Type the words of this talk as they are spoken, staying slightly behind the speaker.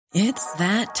It's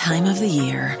that time of the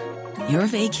year. Your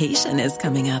vacation is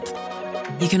coming up.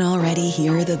 You can already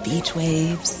hear the beach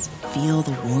waves, feel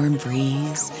the warm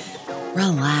breeze,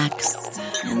 relax,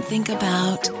 and think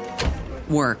about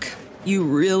work. You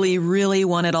really, really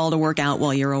want it all to work out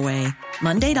while you're away.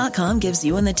 Monday.com gives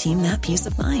you and the team that peace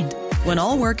of mind. When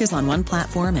all work is on one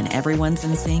platform and everyone's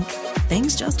in sync,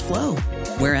 things just flow.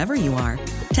 Wherever you are,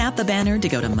 tap the banner to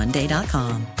go to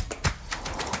Monday.com.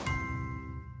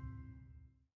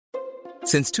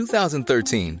 Since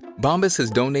 2013, Bombas has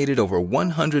donated over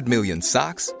 100 million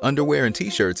socks, underwear, and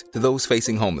T-shirts to those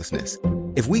facing homelessness.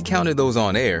 If we counted those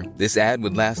on air, this ad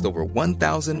would last over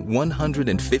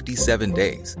 1,157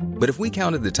 days. But if we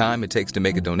counted the time it takes to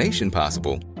make a donation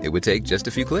possible, it would take just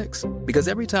a few clicks. Because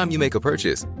every time you make a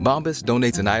purchase, Bombas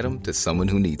donates an item to someone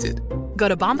who needs it. Go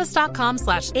to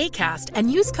bombas.com/ACAST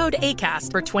and use code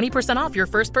ACAST for 20% off your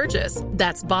first purchase.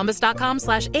 That's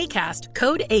bombas.com/ACAST,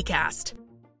 code ACAST.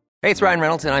 Hey, it's Ryan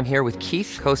Reynolds, and I'm here with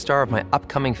Keith, co-star of my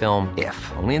upcoming film, If,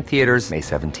 only in theaters May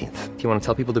 17th. Do you want to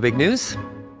tell people the big news?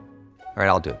 All right,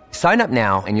 I'll do it. Sign up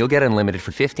now and you'll get unlimited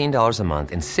for $15 a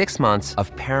month and 6 months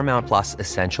of Paramount Plus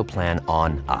Essential Plan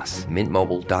on us.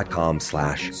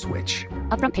 MintMobile.com/switch.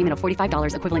 Upfront payment of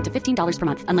 $45 equivalent to $15 per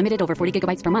month. Unlimited over 40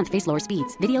 gigabytes per month. Face lower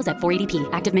speeds. Videos at 480p.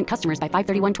 Active Mint customers by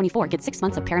 531.24 get 6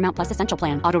 months of Paramount Plus Essential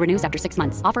Plan. Auto renews after 6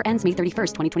 months. Offer ends May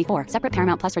 31st, 2024. Separate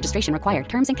Paramount Plus registration required.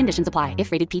 Terms and conditions apply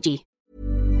if rated PG.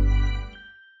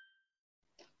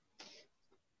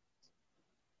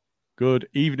 Good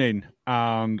evening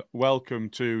and welcome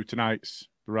to tonight's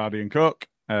Berardi and Cook.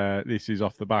 This is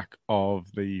off the back of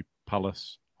the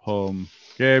Palace home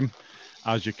game.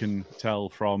 As you can tell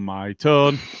from my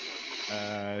tone,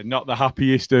 not the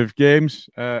happiest of games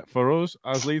for us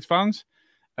as Leeds fans.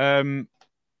 I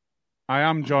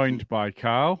am joined by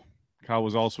Carl. Carl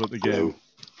was also at the game. Hello.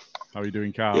 How are you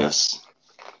doing, Carl? Yes.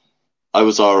 I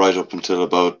was all right up until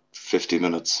about 50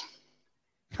 minutes.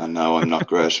 And now I'm not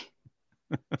great.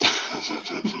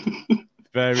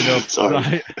 Fair enough. Sorry.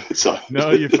 Right. Sorry.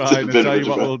 No, you're fine. I'll tell you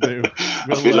what we'll do.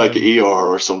 I feel like ER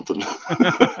or something.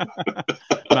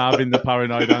 Marvin the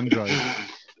paranoid android.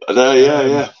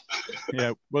 Yeah.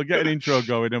 Yeah, we'll get an intro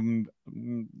going and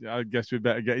I guess we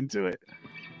better get into it.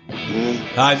 Yeah.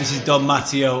 Hi, this is Don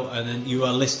Matteo and you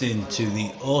are listening to the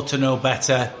Ought to Know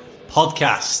Better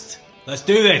podcast. Let's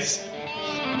do this.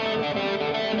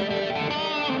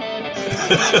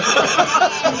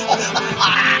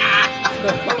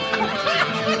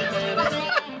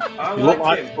 You look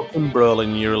like fucking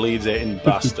Brolin, you're a Leeds hating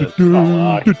bastard.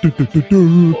 Look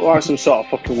like some sort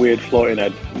of fucking weird floating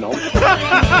head. No.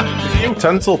 You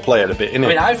utensil player a bit, innit? I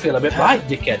mean, I feel a bit right,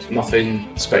 dickhead.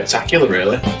 Nothing spectacular,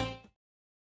 really.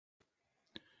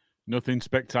 Nothing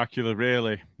spectacular,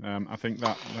 really. I think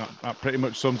that pretty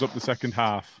much sums up the second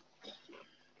half.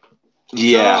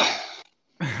 Yeah.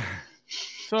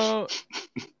 So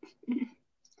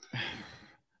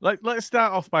let's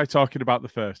start off by talking about the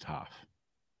first half.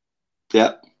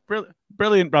 Yeah.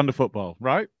 Brilliant brand of football,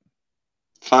 right?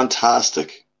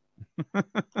 Fantastic.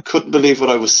 Couldn't believe what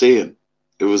I was seeing.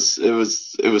 It was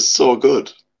so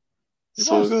good.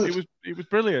 It was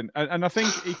brilliant. And I think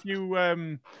if you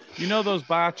you know those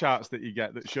bar charts that you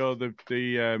get that show the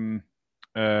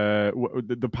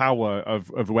power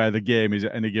of where the game is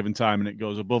at any given time, and it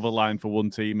goes above a line for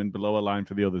one team and below a line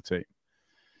for the other team.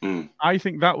 I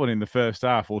think that one in the first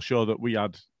half will show that we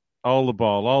had all the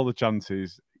ball, all the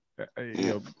chances.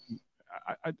 If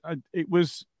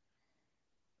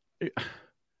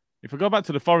I go back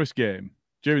to the Forest game,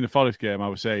 during the Forest game, I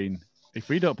was saying, if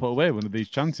we don't put away one of these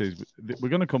chances, we're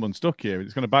going to come unstuck here.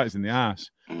 It's going to bite us in the ass.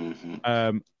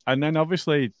 Mm-hmm. And then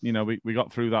obviously, we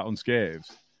got through that unscathed.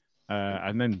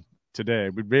 And then today,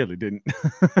 we really didn't.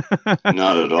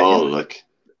 Not at all.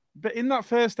 But in that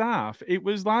first half, it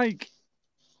was like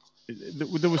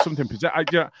there was something.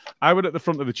 I was at the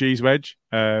front of the cheese wedge,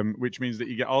 which means that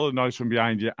you get all the noise from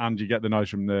behind you and you get the noise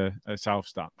from the south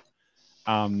stand.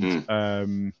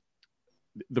 And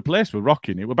the place was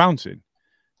rocking. It was bouncing.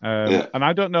 And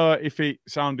I don't know if it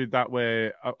sounded that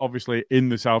way. Obviously, in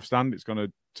the south stand, it's going to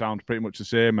sound pretty much the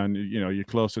same. And, you're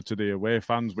closer to the away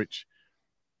fans, which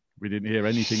we didn't hear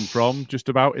anything from just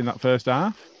about in that first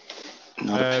half.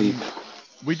 Not a peep.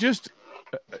 We just,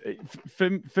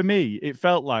 for me, it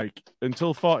felt like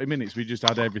until 40 minutes, we just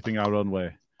had everything our own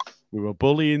way. We were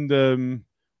bullying them.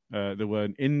 They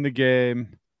weren't in the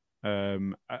game.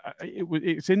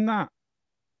 It's in that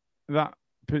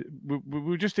we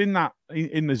were just in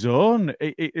the zone.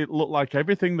 It looked like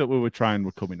everything that we were trying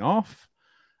were coming off,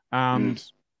 and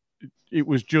it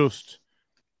was just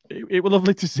it was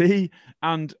lovely to see.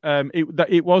 And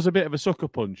it was a bit of a sucker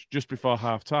punch just before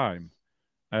half time.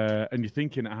 and you're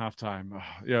thinking at halftime,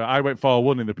 I went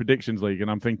 4-1 in the predictions league, and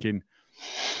I'm thinking,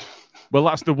 well,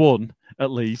 that's the one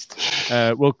at least.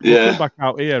 We'll come back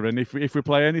out here, and if we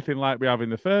play anything like we have in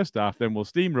the first half, then we'll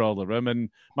steamroller them. And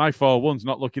my 4-1's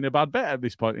not looking a bad bet at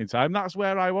this point in time. That's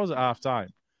where I was at halftime.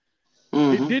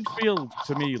 It did feel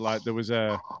to me like there was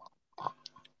a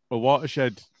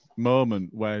watershed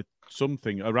moment where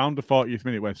something around the 40th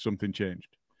minute where something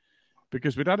changed,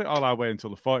 because we'd had it all our way until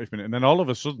the 40th minute, and then all of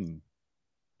a sudden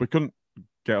we couldn't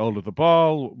get hold of the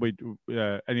ball.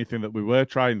 Anything that we were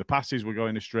trying, the passes were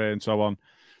going astray and so on.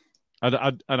 And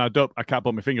I can't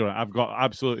put my finger on it. I've got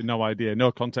absolutely no idea,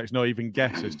 no context, no even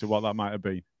guess as to what that might have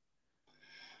been.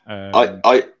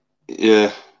 I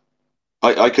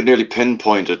could nearly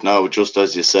pinpoint it now, just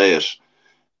as you say it.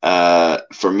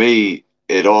 For me,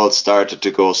 it all started to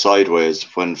go sideways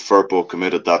when Firpo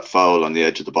committed that foul on the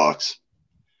edge of the box.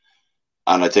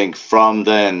 And I think from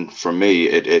then, for me,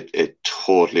 it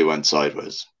totally went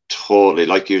sideways. Totally.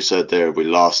 Like you said there, we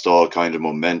lost all kind of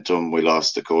momentum. We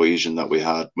lost the cohesion that we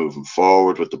had moving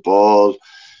forward with the ball.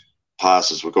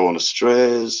 Passes were going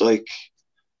astray. It's like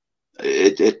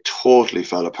it totally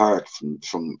fell apart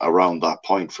from around that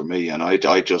point for me. And I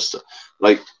just,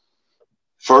 like,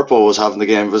 Firpo was having the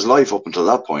game of his life up until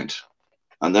that point.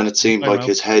 And then it seemed like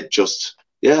his head just,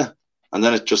 and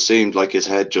then it just seemed like his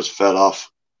head just fell off.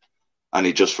 And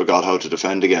he just forgot how to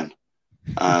defend again,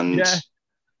 and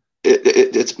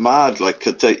it's mad. Like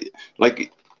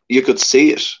you could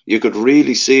see it, you could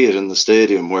really see it in the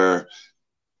stadium, where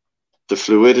the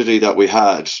fluidity that we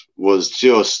had was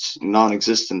just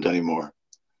non-existent anymore.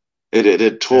 It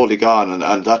had totally gone,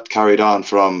 and that carried on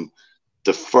from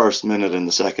the first minute in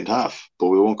the second half. But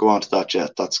we won't go on to that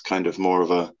yet. That's kind of more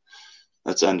of a.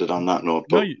 Let's end it on that note.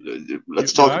 But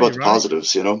let's talk about the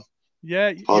positives. You know,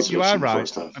 positives you are right.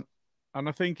 First half. And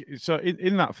I think so.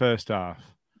 In that first half,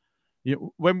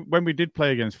 when we did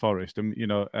play against Forest, and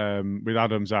with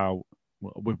Adams out,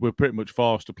 we're pretty much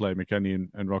forced to play McKennie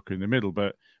and Rocker in the middle.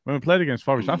 But when we played against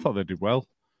Forest, I thought they did well.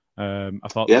 I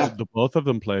thought the both of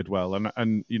them played well,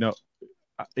 and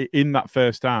in that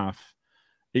first half,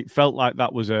 it felt like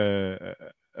that was a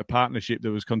partnership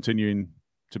that was continuing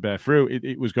to bear fruit.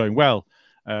 It was going well.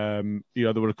 There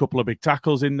were a couple of big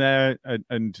tackles in there,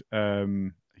 and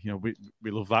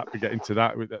we love that. We get into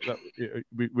that.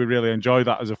 We really enjoy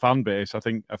that as a fan base. I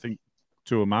think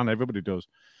to a man, everybody does.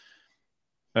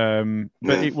 But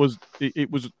it was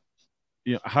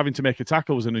having to make a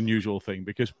tackle was an unusual thing,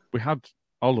 because we had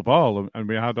all the ball and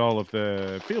we had all of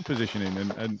the field positioning,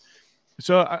 and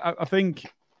so I think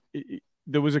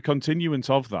there was a continuance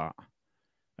of that.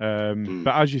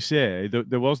 But as you say,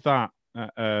 there was that.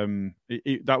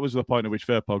 That was the point at which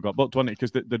Firpo got booked, wasn't it?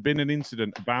 Because there'd been an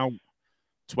incident about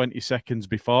 20 seconds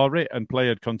before it, and play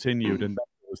had continued, and that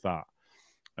was that.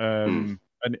 And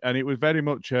it was very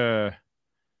much I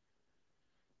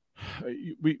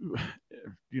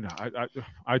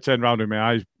turned around with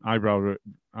my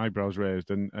eyebrows raised,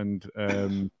 and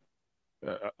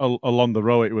along the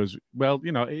row it was,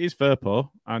 it is Firpo,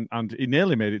 and he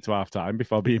nearly made it to half time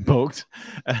before being booked.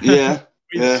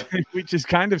 Which is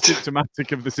kind of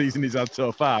symptomatic of the season he's had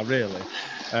so far, really.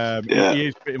 He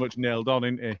is pretty much nailed on,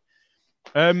 isn't he?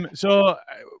 So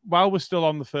while we're still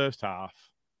on the first half,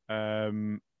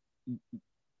 who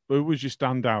was your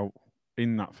standout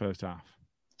in that first half?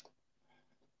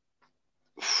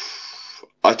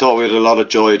 I thought we had a lot of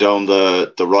joy down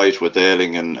the right with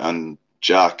Ayling and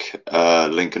Jack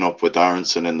linking up with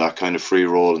Aronson in that kind of free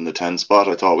role in the 10 spot.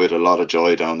 I thought we had a lot of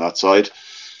joy down that side.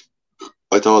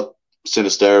 I thought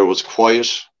Sinisterra was quiet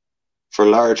for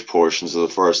large portions of the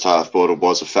first half, but it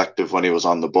was effective when he was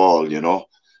on the ball,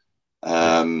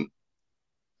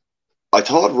 I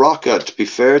thought Rocca, to be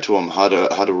fair to him, had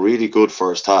a really good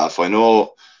first half. I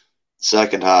know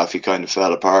second half he kind of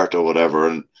fell apart or whatever,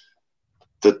 and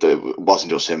that it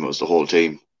wasn't just him, it was the whole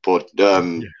team. But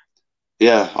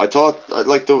I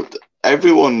thought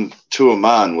everyone to a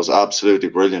man was absolutely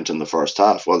brilliant in the first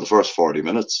half. Well, the first 40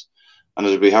 minutes. And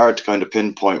it'd be hard to kind of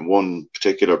pinpoint one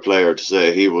particular player to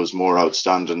say he was more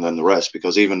outstanding than the rest,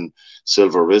 because even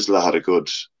Silva Rizla had a good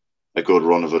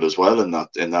run of it as well in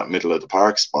that middle of the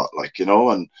park spot,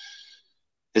 and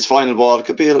his final ball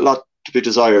could be a lot to be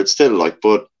desired still,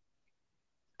 but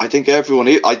I think everyone,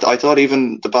 I thought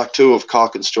even the back two of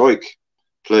Cock and Stroik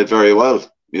played very well.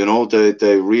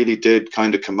 They really did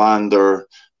kind of command their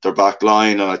back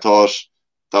line, and I thought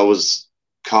that was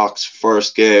Cock's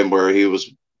first game where he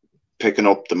was picking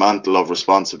up the mantle of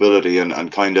responsibility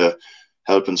and kind of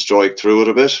helping Stroik through it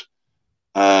a bit.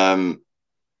 I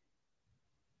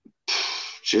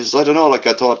don't know, I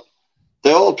thought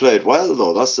they all played well,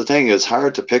 though. That's the thing, it's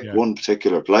hard to pick one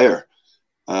particular player.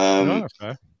 No, that's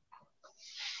fair.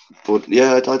 But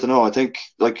yeah, I don't know. I think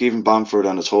like even Bamford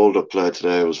and his hold-up play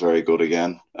today was very good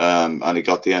again, and he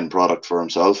got the end product for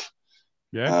himself.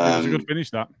 Yeah, it was a good finish.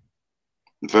 That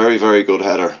very, very good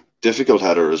header. Difficult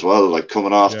header as well, like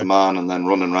coming off the man and then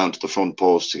running around to the front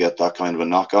post to get that kind of a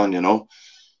knock on,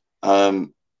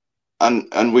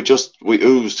 And we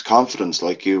oozed confidence,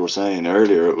 like you were saying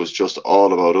earlier. It was just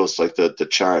all about us. Like the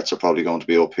charts are probably going to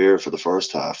be up here for the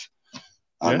first half,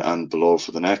 and below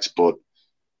for the next. But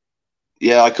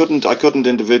yeah, I couldn't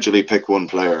individually pick one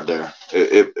player there.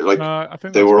 I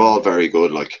think they were all very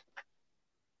good. Like,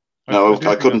 no,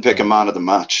 I couldn't pick a man of the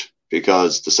match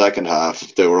because the second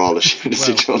half they were all as shit as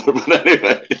each other. But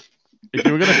anyway, if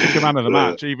you were going to pick a man of the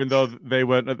match, even though they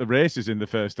weren't at the races in the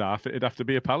first half, it'd have to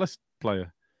be a Palace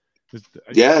player.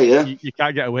 Yeah. You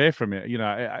can't get away from it.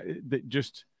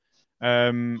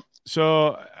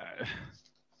 So.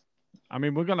 I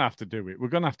mean, we're going to have to do it. We're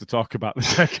going to have to talk about the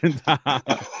second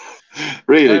half.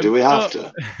 Really? Do we have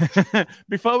to?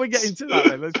 Before we get into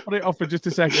that, let's put it off for just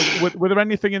a second. Were there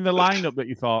anything in the lineup that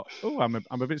you thought, oh, I'm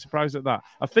a bit surprised at that?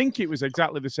 I think it was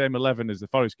exactly the same 11 as the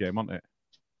Forest game, wasn't it?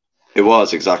 It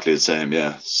was exactly the same,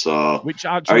 yeah. So, which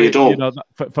actually,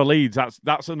 for Leeds,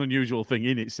 that's an unusual thing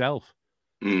in itself.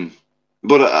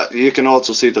 But you can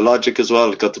also see the logic as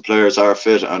well, because the players are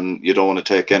fit and you don't want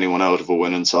to take anyone out of a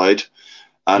winning side.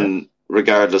 And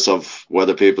regardless of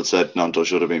whether people said Nanto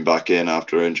should have been back in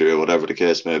after injury or whatever the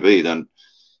case may be, then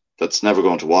that's never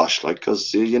going to wash, like,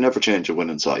 because you never change a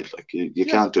winning side. Like, you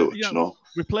can't do it,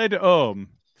 We played at home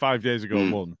 5 days ago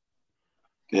and won.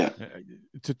 Yeah.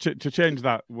 To change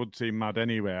that would seem mad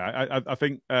anyway. I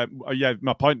think,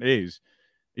 my point is,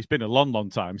 it's been a long, long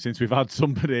time since we've had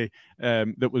somebody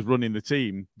that was running the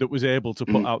team that was able to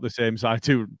put out the same side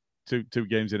two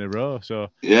games in a row. So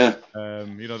that's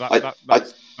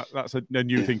a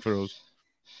new thing for us.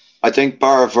 I think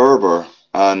bar Verber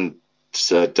and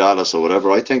Dallas or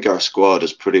whatever, I think our squad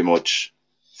is pretty much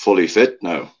fully fit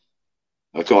now.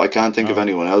 I can't think of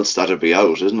anyone else that'd be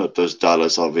out, isn't it? There's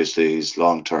Dallas, obviously, he's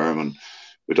long term, and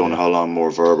we don't know how long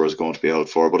more Verber is going to be out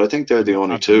for. But I think they're the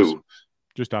only two.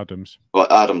 Just Adams.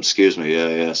 Well, Adams, excuse me.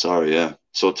 Yeah. Sorry, yeah.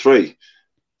 So 3.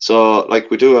 So,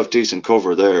 like, we do have decent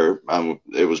cover there, and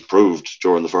it was proved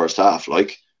during the first half,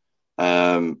 like.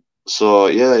 So,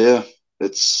 yeah.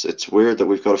 It's weird that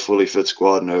we've got a fully fit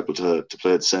squad and able to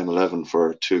play the same 11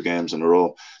 for 2 games in a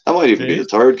row. That might even be the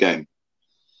third game.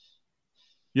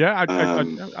 Yeah,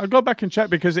 I'll go back and check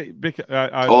because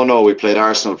oh, no, we played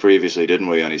Arsenal previously, didn't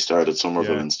we? And he started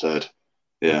Somerville instead.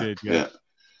 Yeah, yeah.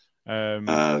 At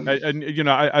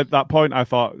that point, I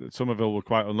thought Somerville were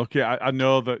quite unlucky. I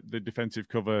know that the defensive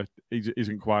cover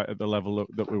isn't quite at the level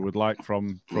that we would like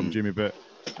from Jimmy, but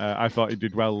I thought he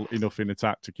did well enough in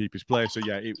attack to keep his place. So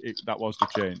yeah, that was the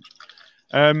change.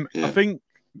 I think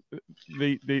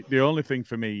the only thing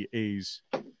for me is,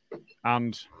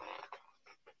 and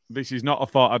this is not a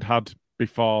thought I'd had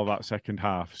before that second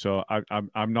half, so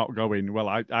I'm not going, well,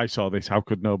 I saw this, how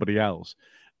could nobody else?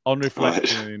 On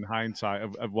reflection and in hindsight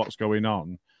of what's going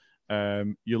on,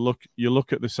 you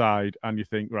look at the side and you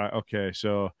think, right, okay,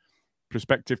 so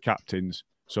prospective captains.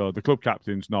 So the club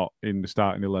captain's not in the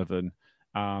starting 11,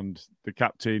 and the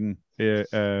captain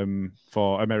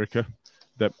for America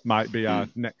that might be our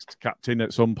next captain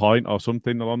at some point or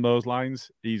something along those lines,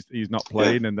 he's not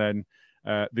playing, and then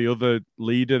the other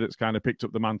leader that's kind of picked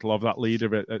up the mantle of that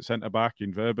leader at centre back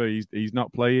in Verber, he's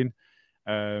not playing.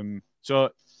 So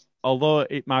although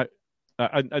it might,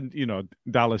 and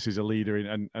Dallas is a leader,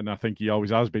 and I think he always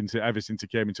has been ever since he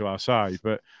came into our side.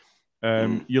 But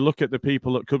you look at the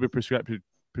people that could be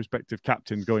prospective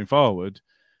captains going forward,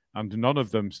 and none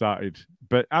of them started.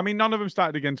 But I mean, none of them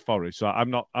started against Forest. So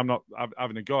I'm not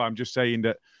having a go. I'm just saying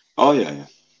that. Oh yeah.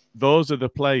 Those are the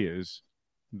players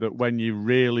that, when you're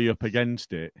really up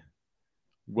against it,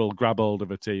 will grab hold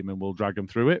of a team and will drag them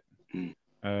through it.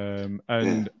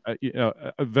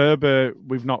 Verber,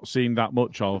 we've not seen that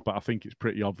much of, but I think it's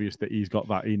pretty obvious that he's got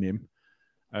that in him.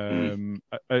 I'm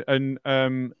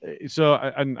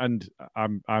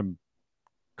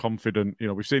confident.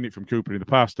 We've seen it from Cooper in the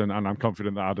past, and I'm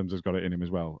confident that Adams has got it in him as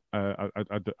well. I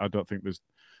don't think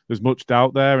there's much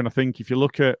doubt there. And I think if you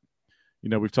look at,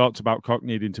 we've talked about Koch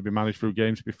needing to be managed through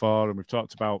games before, and we've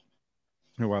talked about,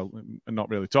 not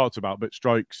really talked about, but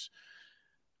Stroik's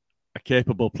a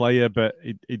capable player, but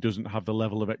he doesn't have the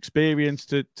level of experience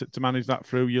to manage that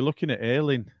through. You're looking at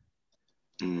Ayling.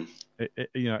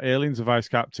 Ayling's a vice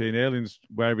captain. Ayling's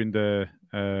wearing the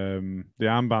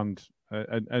armband,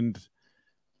 and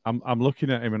I'm looking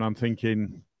at him and I'm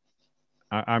thinking,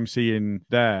 I'm seeing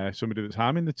there somebody that's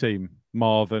harming the team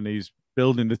more than he's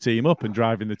building the team up and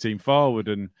driving the team forward.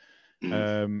 And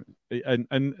And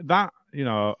that,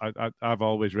 I've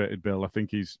always rated Bill. I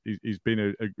think he's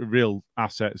been a real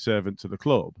asset servant to the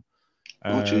club.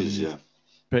 Jesus, yeah.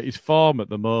 But his form at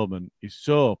the moment is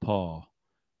so poor.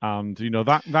 And,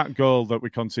 that goal that we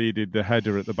conceded, the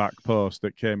header at the back post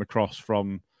that came across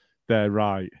from their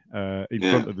right in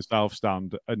front of the south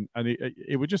stand, and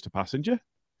it was just a passenger.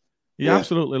 He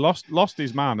absolutely lost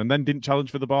his man, and then didn't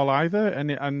challenge for the ball either.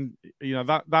 And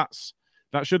that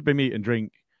should be meat and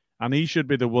drink, and he should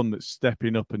be the one that's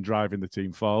stepping up and driving the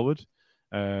team forward.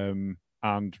 And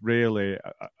really,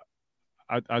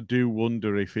 I do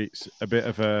wonder if it's a bit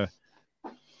of a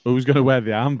who's going to wear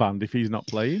the armband if he's not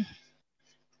playing.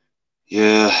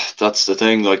 Yeah, that's the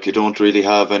thing. Like, you don't really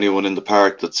have anyone in the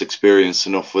park that's experienced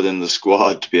enough within the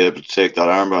squad to be able to take that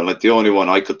armband. Like, the only one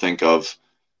I could think of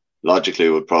logically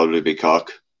would probably be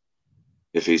Cock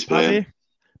if he's playing.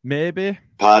 Maybe.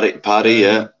 Paddy,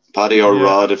 yeah. Paddy or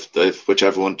Rod if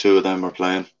whichever one, two of them are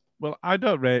playing. Well, I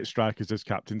don't rate strikers as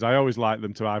captains. I always like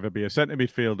them to either be a centre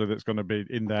midfielder that's going to be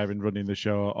in there and running the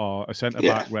show, or a centre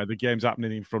back where the game's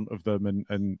happening in front of them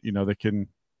and they can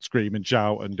scream and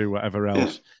shout and do whatever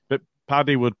else. But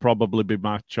Paddy would probably be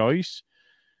my choice.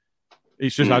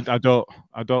 It's just I don't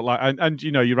like, and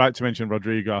you're right to mention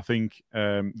Rodrigo. I think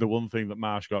the one thing that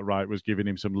Marsh got right was giving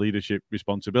him some leadership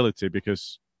responsibility,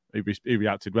 because he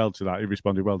reacted well to that. He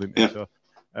responded well, didn't he? So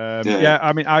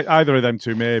I mean, either of them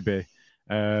two maybe,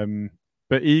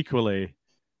 but equally,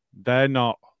 they're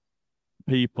not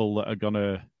people that are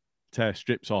gonna tear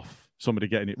strips off somebody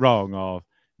getting it wrong, or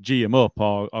G him up,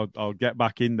 or get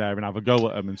back in there and have a go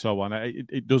at them and so on.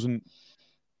 It doesn't.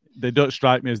 They don't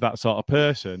strike me as that sort of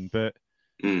person. But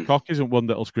Cock isn't one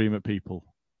that'll scream at people.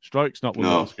 Strike's not one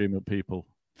that'll scream at people.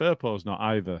 Firpo's not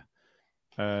either.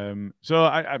 So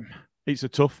it's a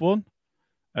tough one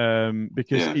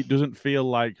because it doesn't feel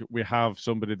like we have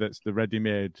somebody that's the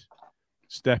ready-made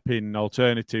step-in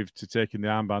alternative to taking the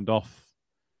armband off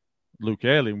Luke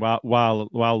Ayling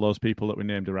while those people that we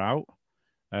named are out.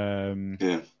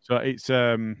 So it's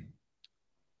a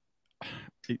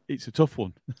tough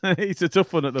one. It's a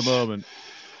tough one at the moment.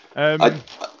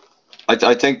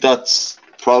 I think that's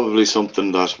probably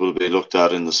something that will be looked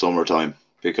at in the summertime,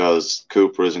 because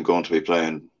Cooper isn't going to be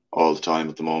playing all the time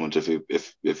at the moment.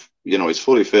 If he's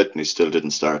fully fit, and he still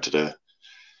didn't start today.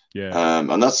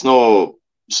 And that's no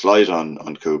slight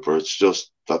on Cooper. It's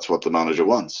just that's what the manager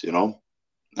wants,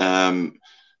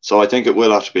 So I think it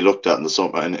will have to be looked at in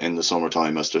the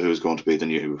summertime as to who's going to be the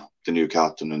new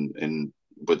captain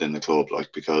within the club,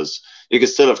 because you could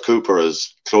still have Cooper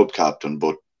as club captain,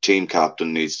 but team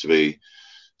captain needs to be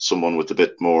someone with a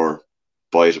bit more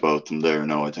bite about them there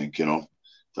now, I think,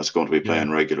 that's going to be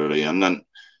playing regularly. And then,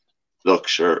 look,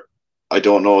 sure, I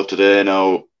don't know today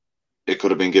now, it could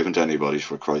have been given to anybody,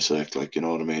 for Christ's sake, you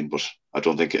know what I mean? But I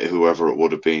don't think whoever it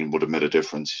would have been would have made a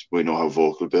difference. We know how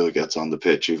vocal Bill gets on the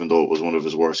pitch, even though it was one of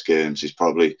his worst games. He's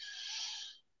probably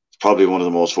one of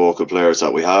the most vocal players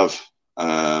that we have.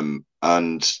 And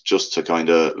just to kind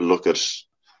of look at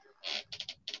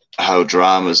how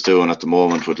Drama's doing at the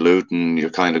moment with Luton, you're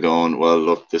kind of going, well,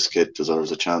 look, this kid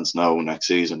deserves a chance now next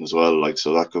season as well.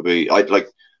 So that could be. I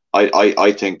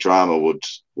think Drama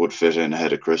would fit in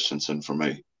ahead of Christensen for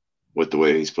me with the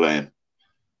way he's playing.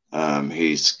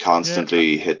 He's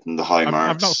constantly hitting the high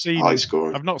marks, high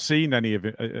score. I've not seen any of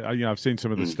it. I've seen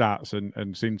some of the stats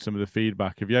and seen some of the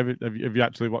feedback. Have you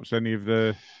actually watched any of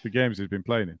the games he's been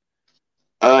playing in?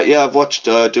 I've watched.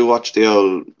 Do watch the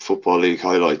old Football League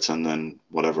highlights, and then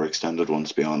whatever extended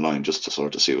ones be online, just to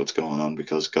sort of see what's going on,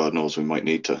 because God knows we might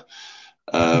need to.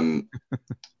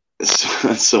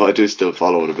 So I do still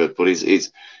follow it a bit, but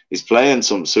he's playing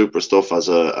some super stuff as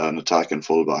an attacking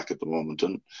fullback at the moment,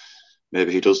 and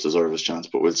maybe he does deserve his chance,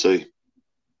 but we'll see.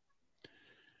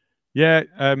 Yeah,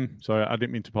 sorry, I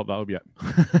didn't mean to pop that up yet.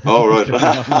 Oh, right.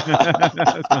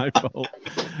 That's my fault.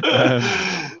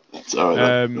 It's all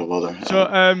right, no bother.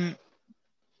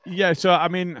 So I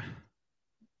mean,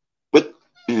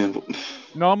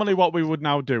 normally what we would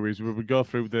now do is we would go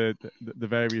through the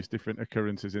various different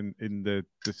occurrences in the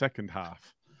second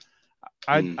half.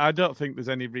 I don't think there's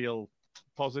any real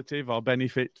positive or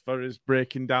benefit for us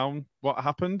breaking down what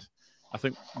happened. I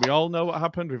think we all know what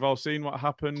happened. We've all seen what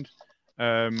happened.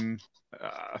 I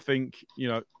think,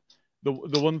 the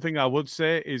one thing I would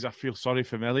say is I feel sorry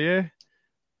for Melier.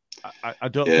 I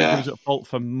don't think he was at fault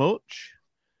for much.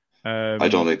 I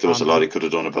don't think there was a lot he could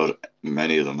have done about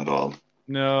many of them at all.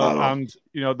 No, and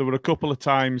there were a couple of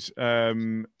times, there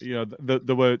were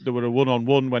a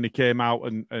one-on-one when he came out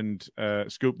and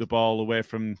scooped the ball away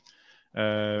from,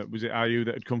 was it Ayew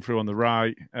that had come through on the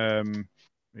right?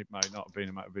 It might not have been.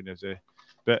 It might have been Eze.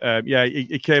 But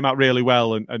he came out really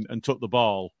well and took the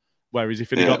ball. Whereas if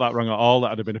he'd got that wrong at all,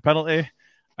 that'd have been a penalty.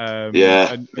 I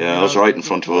was right in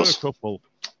front of us. A couple.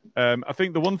 I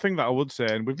think the one thing that I would say,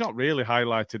 and we've not really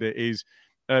highlighted it, is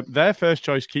their first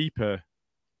choice keeper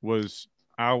was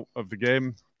out of the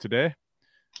game today,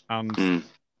 and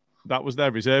that was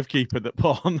their reserve keeper that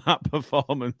put on that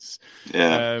performance.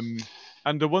 Yeah.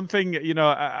 And the one thing,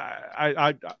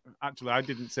 I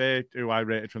didn't say who I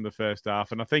rated from the first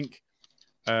half, and I think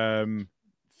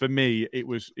for me it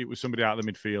was somebody out of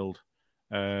the midfield.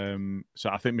 So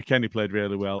I think McKennie played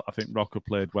really well. I think Rocco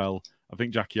played well. I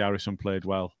think Jackie Harrison played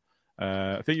well.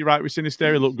 I think you're right with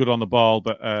Sinisteri, looked good on the ball,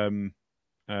 but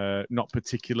not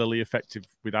particularly effective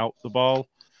without the ball.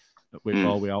 With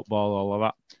ball, without ball, all of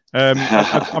that.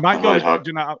 I might go.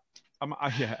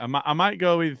 I might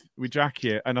go with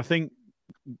Jackie, and I think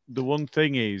the one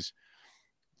thing is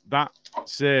that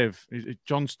save,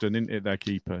 Johnston, isn't it, their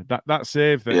keeper? That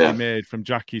save that he made from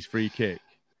Jackie's free kick,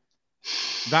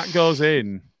 that goes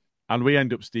in, and we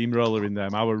end up steamrolling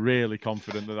them. I were really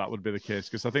confident that would be the case,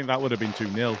 because I think that would have been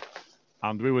 2-0,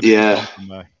 and we would have gone from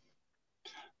there.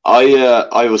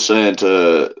 I was saying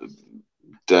to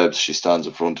Deb, she stands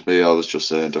in front of me, I was just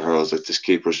saying to her, I was like, this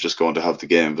keeper's just going to have the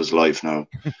game of his life now.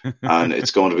 And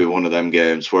it's going to be one of them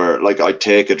games where, like, I'd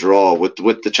take a draw with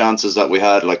the chances that we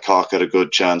had. Like, Cock had a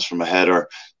good chance from a header,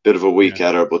 bit of a weak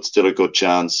header, but still a good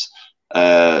chance.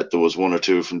 There was one or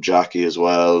two from Jackie as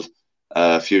well,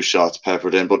 a few shots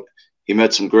peppered in, but he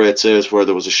made some great saves where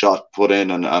there was a shot put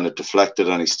in and it deflected,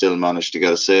 and he still managed to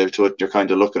get a save to it. You're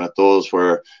kind of looking at those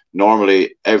where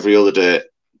normally every other day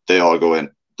they all go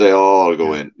in. They all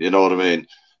go in, you know what I mean?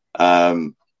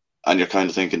 And you're kind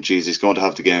of thinking, geez, he's going to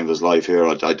have the game of his life here.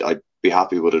 I'd be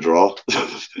happy with a draw,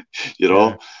 you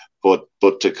know? Yeah.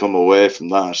 But to come away from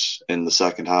that in the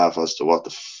second half as to what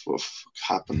the fuck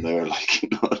happened there, like, you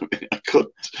know what I mean?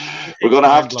 We're going to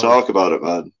have to talk about it,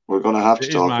 man. We're going to have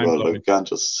to talk about it. Like, we can't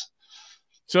just...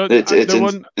 So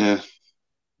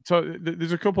So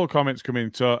there's a couple of comments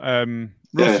coming. So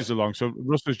Russ is along. So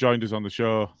Russ has joined us on the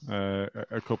show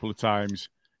a couple of times.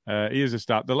 He is a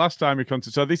start. The last time we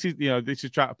conceded, so this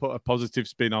is trying to put a positive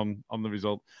spin on the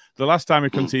result. The last time we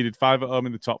conceded 5 at home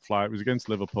in the top flight was against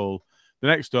Liverpool. The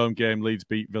next home game, Leeds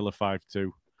beat Villa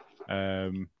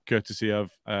 5-2, courtesy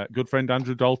of good friend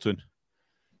Andrew Dalton,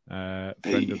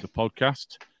 friend of the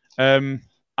podcast.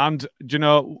 And, do you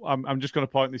know, I'm just going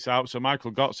to point this out. So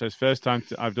Michael Gott says, first time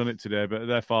I've done it today, but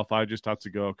therefore I just had to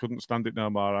go. Couldn't stand it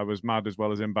no more. I was mad as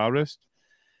well as embarrassed.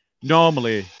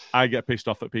 Normally, I get pissed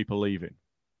off at people leaving.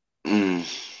 I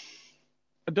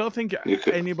don't think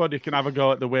anybody can have a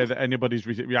go at the way that anybody's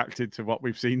reacted to what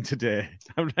we've seen today.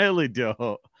 I really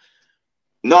don't.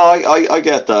 No, I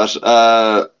get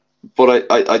that. But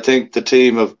I think the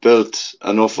team have built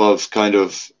enough of kind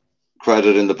of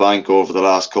credit in the bank over the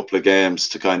last couple of games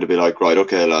to kind of be like, right,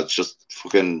 okay, lads, just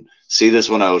fucking see this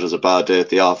one out as a bad day at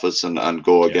the office and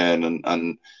go again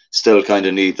and still kind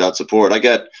of need that support.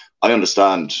 I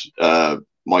understand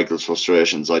Michael's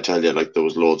frustrations. I tell you, like, there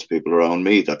was loads of people around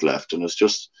me that left, and it's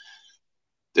just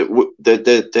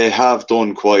they have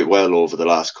done quite well over the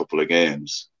last couple of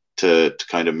games to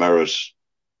kind of merit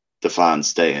the fans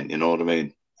staying, you know what I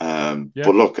mean?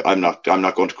 But look, I'm not going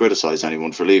to criticize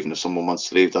anyone for leaving. If someone wants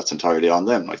to leave, that's entirely on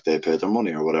them. Like, they pay their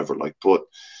money or whatever. Like, but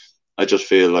I just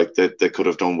feel like they could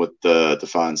have done with the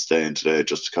fans staying today,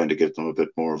 just to kind of give them a bit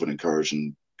more of an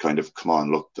encouragement. Kind of, come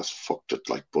on, look, that's fucked it.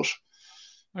 Like, but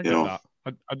I get that.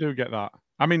 I do get that.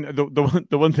 I mean,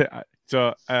 the one thing.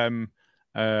 So,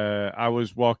 I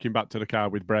was walking back to the car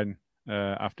with Bren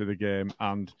after the game,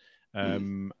 and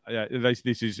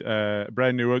this is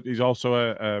Bren, who is also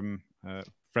a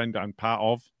friend and part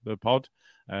of the pod.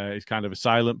 He's kind of a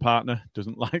silent partner,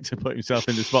 doesn't like to put himself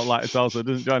in the spotlight at all, so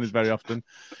doesn't join us very often.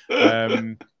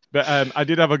 But I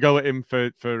did have a go at him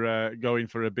for going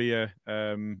for a beer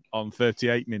on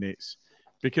 38 minutes,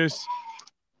 because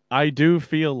I do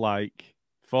feel like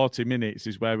 40 minutes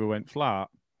is where we went flat.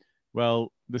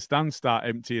 Well, the stands start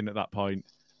emptying at that point,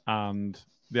 and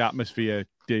the atmosphere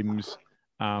dims,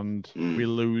 and we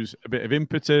lose a bit of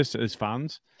impetus as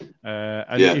fans.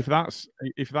 If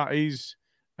that is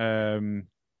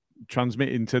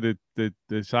transmitting to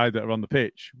the side that are on the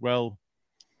pitch, well,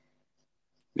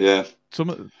 are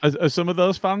some of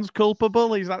those fans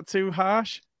culpable? Is that too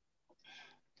harsh?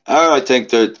 I think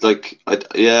that, like,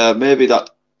 maybe that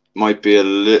might be a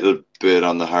little bit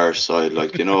on the harsh side.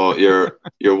 Like, you know, you're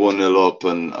 1-0 up,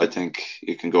 and I think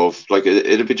you can go like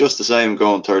it'd be just the same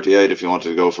going 38 if you wanted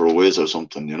to go for a whiz or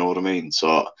something. You know what I mean?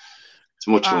 So it's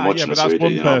much for muchness. Yeah, but that's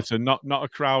really, one person, not a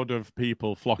crowd of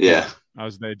people flocking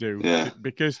as they do. Yeah.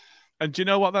 And do you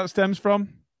know what that stems from?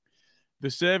 the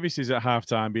services at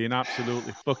halftime being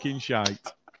absolutely fucking shite.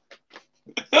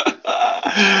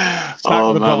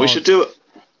 Oh man, we should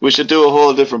do a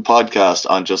whole different podcast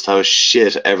on just how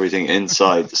shit everything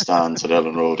inside the stands at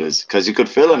Ellen Road is, because you could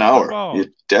fill an hour.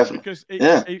 You definitely, because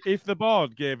yeah. If the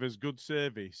board gave us good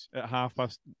service at half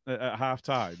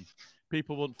time,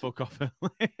 people wouldn't fuck off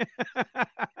early.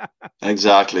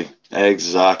 Exactly.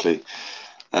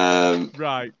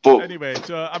 Right. But anyway,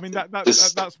 so I mean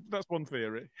that's one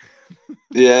theory.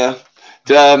 Yeah.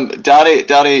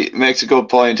 Danny makes a good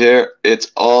point here.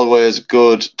 It's always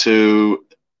good to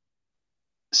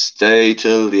stay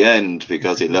till the end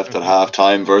because he left at half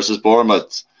time versus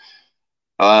Bournemouth.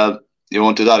 You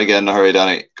won't do that again in a hurry,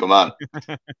 Danny. Come on.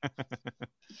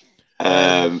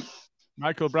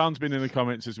 Michael Brown's been in the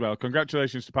comments as well.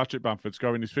 Congratulations to Patrick Bamford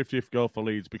scoring his 50th goal for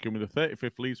Leeds, becoming the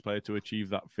 35th Leeds player to achieve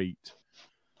that feat.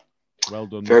 Well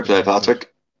done. Fair play,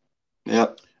 Patrick. Yeah.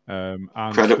 And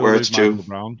credit where it's due.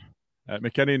 Brown.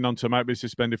 McKennie and Nonto might be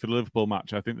suspended for the Liverpool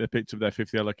match. I think they picked up their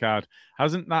 5th yellow card.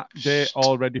 Hasn't that day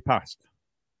already passed?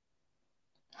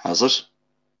 Has it?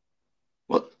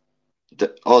 What?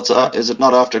 Is it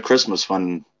not after Christmas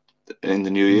when in the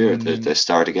new year they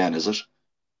start again? Is it?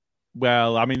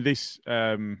 Well, I mean this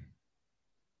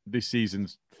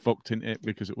season's fucked in it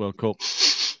because of World Cup.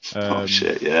 Oh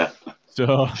shit! Yeah.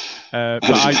 So, but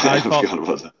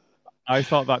I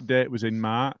thought that date was in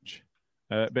March.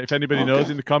 But if anybody knows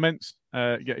in the comments,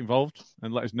 get involved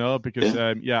and let us know because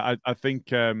I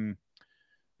think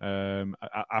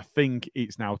I think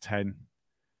it's now 10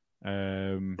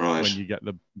 right. when you get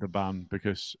the ban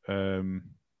because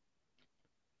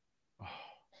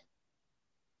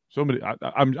somebody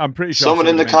I'm pretty sure someone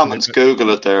in the comments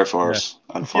Google it there for us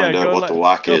and find out what the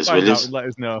whack is. Will you? Let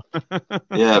us know.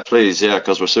 Yeah, please. Yeah,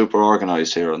 because we're super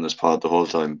organised here on this pod the whole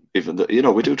time. Even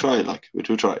we do try. We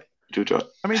do try.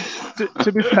 I mean,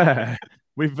 to be fair,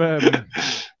 we've it's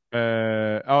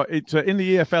in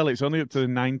the EFL. It's only up to the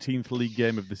 19th league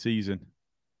game of the season.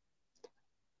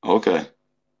 Okay.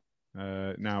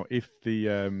 Now, if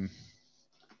the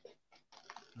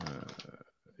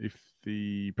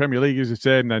Premier League is the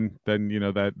same, then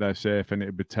they're safe and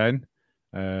it'd be 10.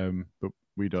 But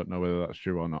we don't know whether that's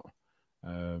true or not.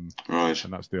 Right.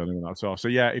 And that's the only one I saw. So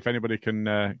yeah, if anybody can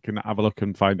have a look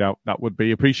and find out, that would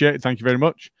be appreciated. Thank you very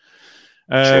much.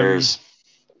 Cheers.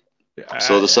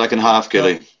 So the second half,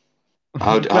 Gilly.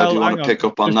 How do you want to pick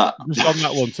up on that? Just on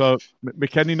that one. So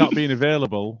McKennie not being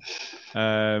available.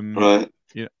 Right.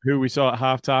 Who we saw at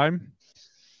half time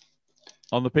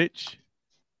on the pitch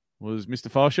was Mr.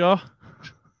 Forshaw.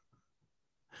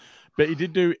 But he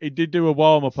did do a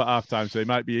warm up at half time, so he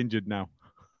might be injured now.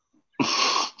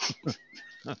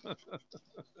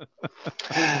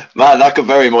 Man, that could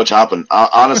very much happen.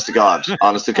 Honest to God,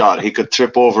 he could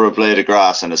trip over a blade of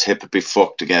grass and his hip would be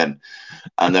fucked again.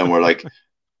 And then we're like,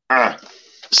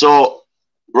 So,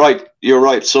 right, you're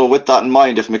right. So with that in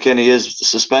mind, if McKennie is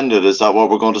suspended, is that what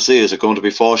we're going to see? Is it going to be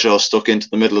Forshaw stuck into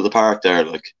the middle of the park there?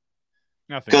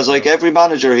 Because every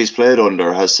manager he's played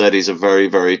under has said he's a very,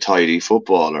 very tidy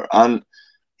footballer. And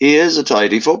he is a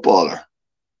tidy footballer.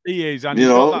 He is, and he's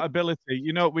got that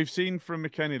ability. We've seen from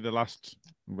McKennie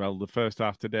the first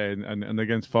half today and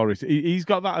against Forest. He's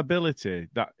got that ability,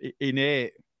 that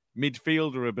innate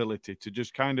midfielder ability to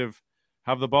just kind of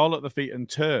have the ball at the feet and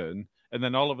turn, and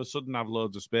then all of a sudden have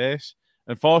loads of space.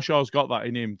 And Forshaw's got that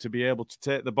in him to be able to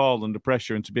take the ball under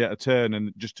pressure and to be able to turn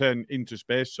and just turn into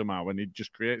space somehow, and he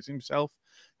just creates himself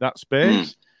that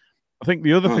space. I think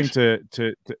the other thing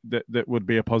that would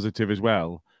be a positive as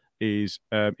well is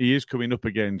he is coming up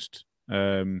against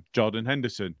Jordan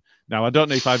Henderson. Now, I don't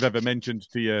know if I've ever mentioned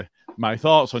to you my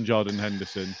thoughts on Jordan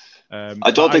Henderson. I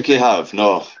don't think you have,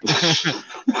 no.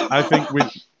 I think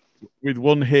with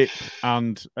one hit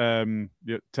and 10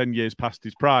 years past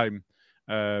his prime,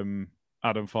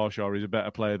 Adam Forshaw is a better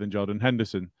player than Jordan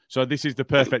Henderson. So this is the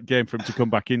perfect game for him to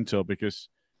come back into because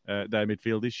their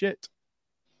midfield is shit.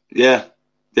 Yeah.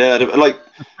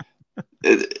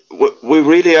 We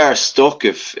really are stuck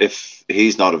if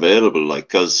he's not available,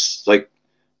 because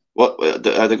what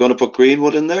are they going to put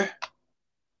Greenwood in there?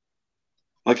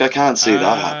 I can't see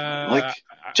that happening.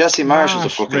 Jesse Marsh is a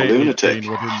fucking lunatic.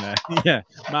 Greenwood in there. Yeah,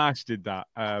 Marsh did that.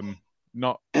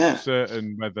 Not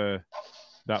certain whether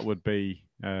that would be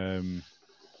the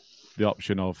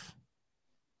option of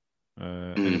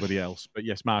anybody else, but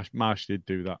yes, Marsh did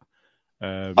do that.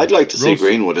 I'd like to see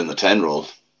Greenwood in the 10 role.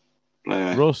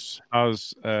 Anyway. Russ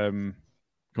has come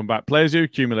back. Players who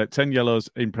accumulate 10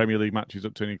 yellows in Premier League matches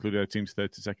up to and including their team's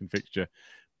 32nd fixture.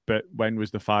 But when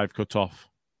was the 5 cut off?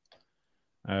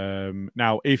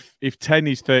 Now, if 10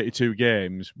 is 32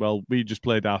 games, well, we just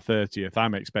played our 30th.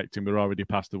 I'm expecting we're already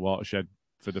past the watershed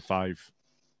for the 5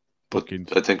 bookings.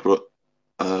 But I think,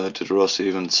 did Russ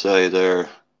even say there,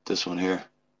 this one here?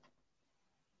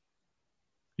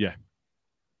 Yeah.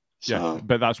 So, yeah,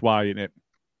 but that's why, in it,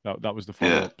 that was the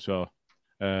follow-up. So,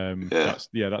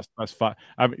 that's fine.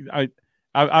 I mean,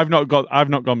 I've not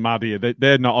gone mad here.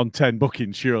 They're not on 10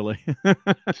 bookings, surely.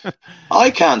 I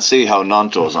can't see how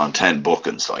Nanto's on 10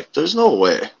 bookings. Like, there's no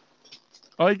way.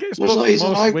 Oh, he gets booked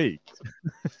most weeks.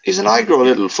 He's an aggro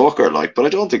little fucker, like, but I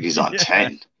don't think he's on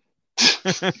 10.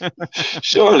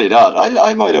 Surely not.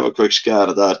 I might have a quick scan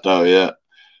of that now. Yeah.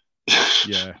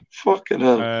 Yeah. Fucking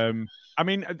hell. I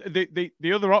mean,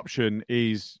 the other option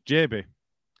is JB.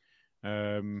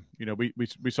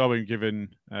 We saw him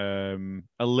given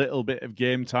a little bit of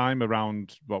game time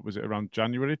around around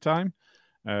January time.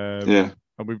 And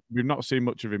we've not seen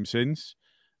much of him since.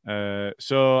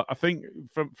 So I think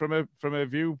from a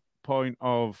viewpoint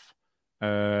of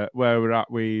where we're at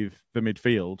with the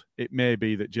midfield, it may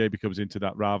be that JB comes into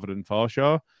that rather than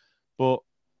Forshaw. But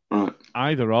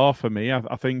either or for me,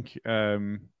 I think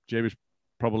JB's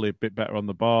probably a bit better on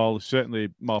the ball, certainly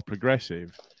more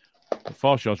progressive.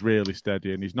 Forshaw's really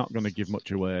steady, and he's not going to give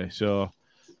much away. So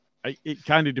it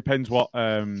kind of depends what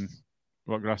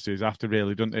Grassi is after,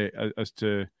 really, doesn't it? As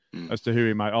to who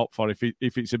he might opt for. If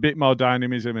it's a bit more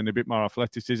dynamism and a bit more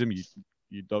athleticism,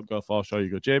 you don't go Forshaw,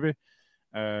 you go JB.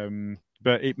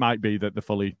 But it might be that they're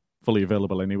fully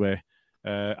available anyway.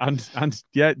 And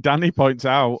Danny points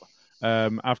out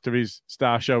after his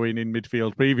star showing in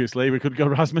midfield previously, we could go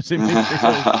Rasmus in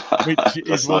midfield, which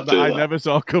is one that I never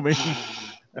saw coming.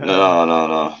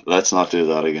 No. Let's not do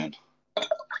that again.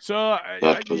 So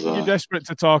you're desperate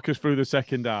to talk us through the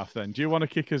second half then. Do you want to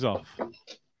kick us off?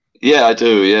 Yeah, I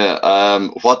do, yeah.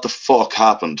 What the fuck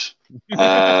happened?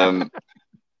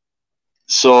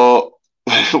 So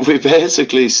we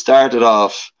basically started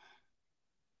off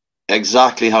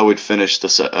exactly how we'd finished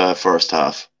the first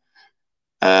half.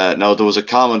 Now, there was a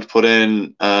comment put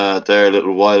in there a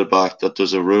little while back that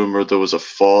there's a rumour there was a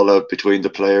fallout between the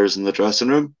players in the dressing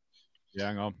room. Yeah,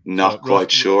 hang on. Not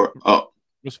quite sure.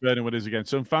 Russ Vernon with us again.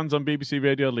 Some fans on BBC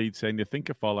Radio Leeds saying they think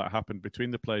a fallout happened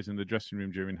between the players in the dressing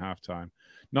room during halftime.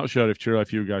 Not sure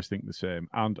if you guys think the same.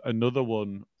 And another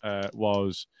one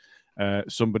was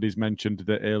somebody's mentioned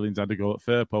that aliens had to go at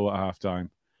Firpo at halftime.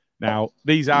 Now,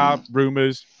 these are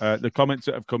rumours, the comments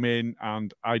that have come in,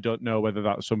 and I don't know whether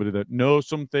that's somebody that knows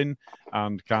something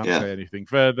and can't say anything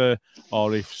further,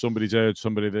 or if somebody's heard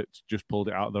somebody that's just pulled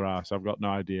it out of their ass. I've got no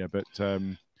idea, but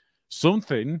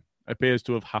something appears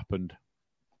to have happened.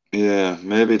 Yeah,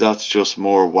 maybe that's just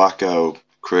more wacko,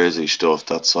 crazy stuff.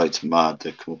 That site's mad.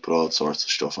 They come up with all sorts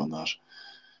of stuff on that.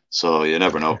 So you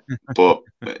never know. But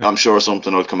I'm sure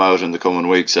something will come out in the coming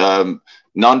weeks.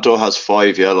 Nanto has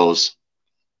 5 yellows.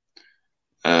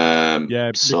 So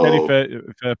Kenny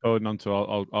Firpo and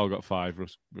Nanto all got 5.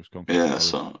 Russ yeah,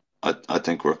 so I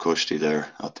think we're cushy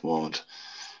there at the moment.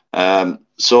 And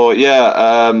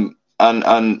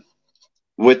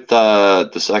with the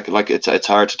second, like it's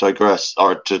hard to digress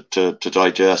or to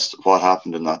digest what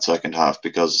happened in that second half,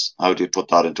 because how do you put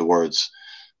that into words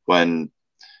when,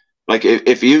 like,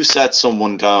 if you set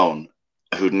someone down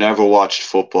who'd never watched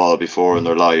football before in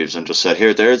their lives and just said,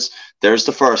 here, there's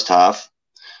the first half,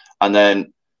 and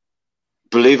then,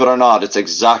 believe it or not, it's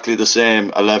exactly the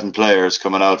same 11 players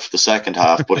coming out for the second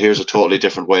half, but here's a totally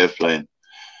different way of playing.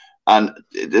 And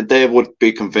they would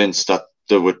be convinced that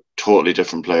there were totally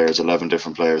different players, 11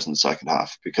 different players in the second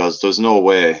half, because there's no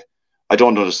way. I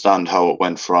don't understand how it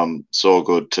went from so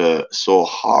good to so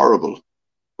horrible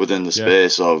within the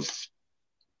space of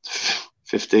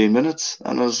 15 minutes.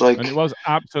 And I was like... And it was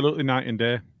absolutely night and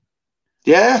day.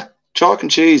 Yeah, chalk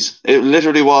and cheese. It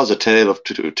literally was a tale of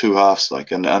two halves,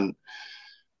 like, and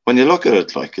when you look at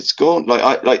it, like, it's going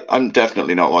like I'm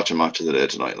definitely not watching Match of the Day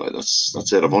tonight. Like,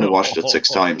 that's it. I've only watched it 6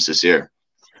 times this year.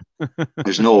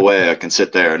 There's no way I can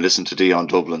sit there and listen to Dion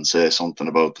Dublin say something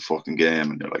about the fucking game,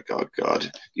 and you're like, oh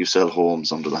god, you sell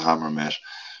homes under the hammer, mate.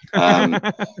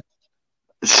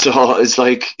 So it's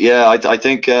like, yeah, I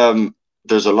think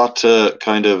there's a lot to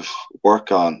kind of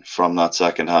work on from that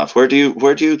second half. Where do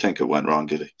you think it went wrong,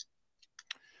 Gilly?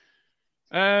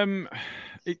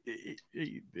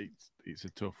 It's a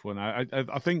tough one.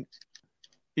 I think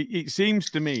it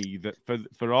seems to me that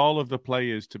for all of the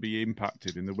players to be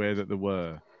impacted in the way that they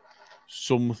were,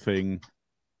 something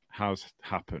has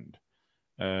happened,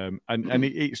 and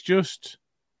it's just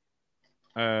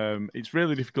it's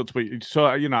really difficult to be. So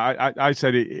I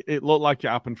said it looked like it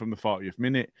happened from the 40th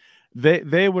minute.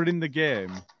 They were in the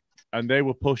game and they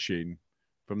were pushing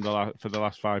for the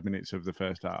last 5 minutes of the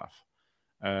first half.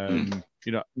 You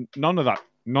know, none of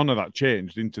that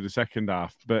changed into the second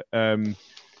half. But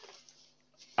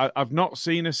I've not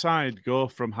seen a side go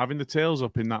from having the tails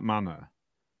up in that manner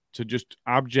to just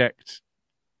abject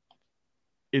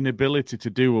inability to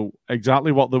do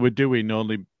exactly what they were doing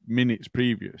only minutes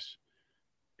previous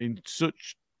in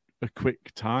such a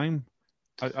quick time.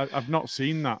 I've not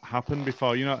seen that happen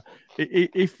before. You know,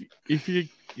 if you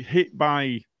hit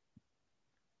by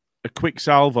a quick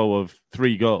salvo of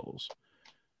 3 goals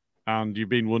and you've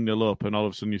been 1-0 up and all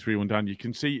of a sudden you're 3-1 down, you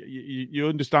can see, you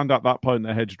understand at that point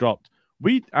the heads dropped.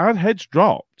 Our heads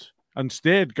dropped and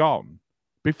stayed gone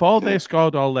before they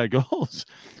scored all their goals.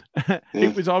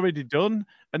 It was already done.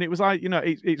 And it was like, you know,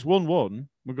 it's 1-1.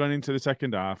 We're going into the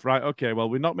second half. Right, okay, well,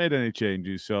 we've not made any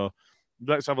changes, so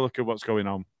let's have a look at what's going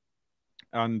on.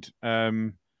 And,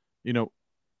 you know,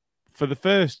 for the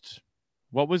first,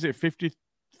 what was it,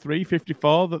 53,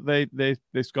 54 that they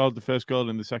scored the first goal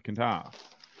in the second half.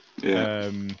 Yeah.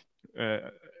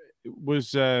 It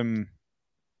was Ayew,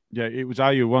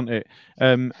 wasn't it?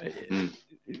 And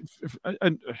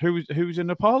who's an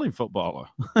appalling footballer.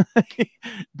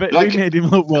 But we made him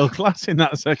look world class in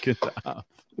that second half.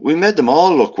 We made them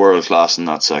all look world class in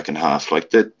that second half. They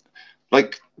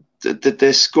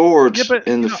scored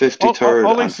in the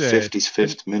 53rd and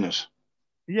 55th minute.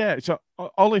 Yeah, so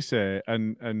Olise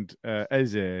and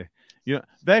Eze, you know,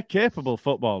 they're capable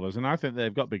footballers, and I think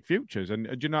they've got big futures.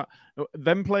 And you know,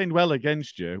 them playing well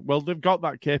against you, well, they've got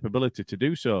that capability to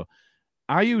do so.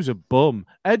 Ayew's a bum.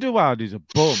 Edouard is a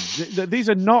bum. These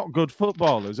are not good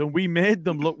footballers, and we made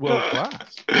them look world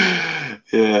class.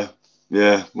 Yeah,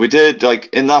 we did. Like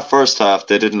in that first half,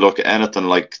 they didn't look anything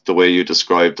like the way you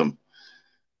described them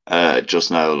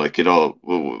just now. Like, you know,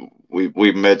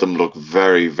 we made them look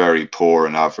very, very poor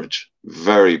and average,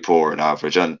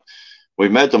 and we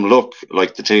made them look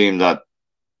like the team that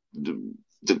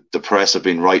the press have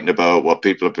been writing about, what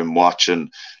people have been watching.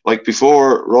 Like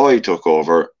before Roy took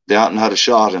over, they hadn't had a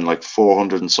shot in like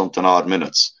 400 and something odd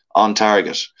minutes on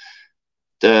target.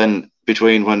 Then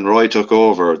between when Roy took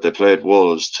over, they played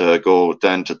Wolves to go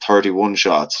then to 31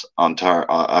 shots on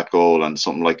at goal and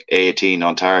something like 18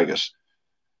 on target,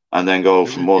 and then go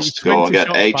from us to go and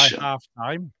get 8 shots. Half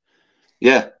time.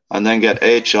 Yeah, and then get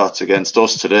 8 shots against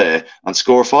us today and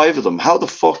score 5 of them. How the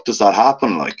fuck does that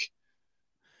happen? Like,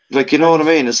 you know what I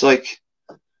mean? It's like,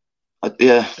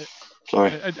 yeah.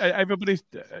 Sorry. Everybody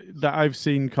that I've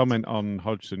seen comment on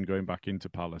Hodgson going back into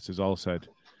Palace has all said,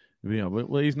 you know,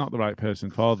 well, he's not the right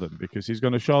person for them because he's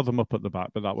going to shore them up at the back,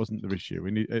 but that wasn't the issue.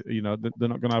 You know, they're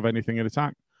not going to have anything in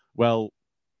attack. Well,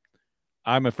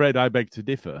 I'm afraid I beg to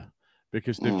differ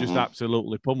because they've just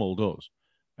absolutely pummeled us.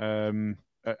 And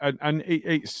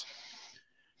it's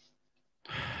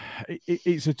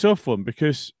a tough one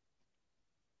because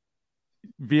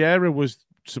Vieira was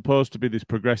supposed to be this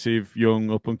progressive,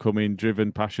 young, up-and-coming,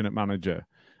 driven, passionate manager,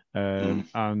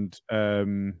 and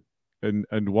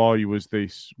Roy was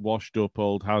this washed-up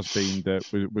old has-been that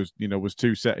was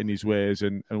too set in his ways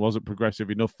and wasn't progressive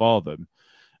enough for them,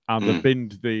 and they've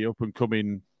binned the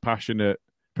up-and-coming, passionate,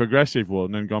 progressive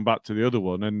one and gone back to the other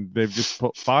one, and they've just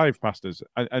put 5 past us,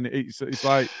 and it's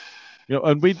like, you know,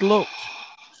 and we'd looked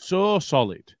so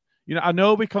solid. You know, I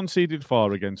know we conceded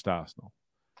 4 against Arsenal.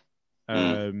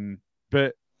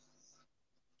 But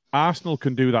Arsenal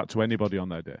can do that to anybody on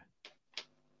their day.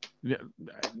 You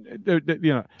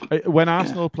know, when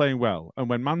Arsenal are playing well and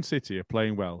when Man City are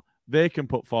playing well, they can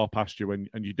put 4 past you and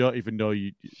you don't even know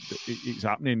it's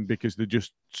happening because they're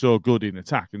just so good in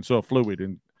attack and so fluid.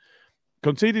 And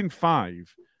conceding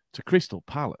 5 to Crystal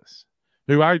Palace,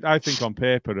 who I think on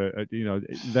paper, you know,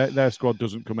 their squad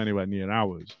doesn't come anywhere near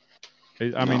ours.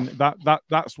 I mean,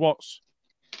 that's what's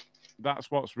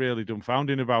really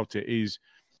dumbfounding about it is,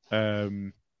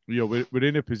 you know, we're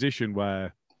in a position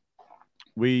where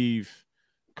we've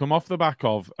come off the back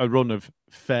of a run of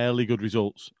fairly good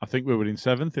results. I think we were in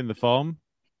 7th in the form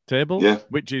table,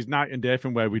 which is night and day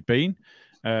from where we'd been.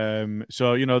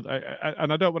 So, you know,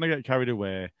 and I don't want to get carried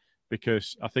away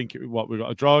because I think we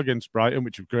got a draw against Brighton,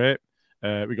 which was great.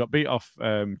 We got beat off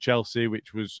Chelsea,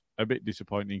 which was a bit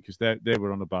disappointing because they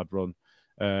were on a bad run.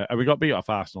 And we got beat off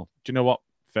Arsenal. Do you know what?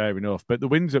 Fair enough. But the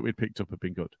wins that we'd picked up have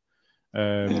been good.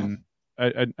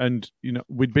 And you know,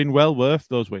 we'd been well worth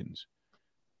those wins.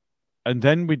 And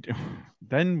then we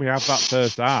have that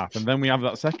first half, and then we have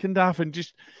that second half, and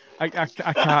just I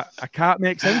can't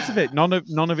make sense of it. None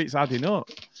of it's adding up.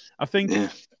 I think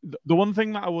the one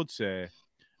thing that I would say,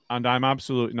 and I'm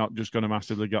absolutely not just going to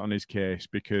massively get on his case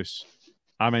because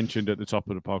I mentioned at the top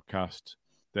of the podcast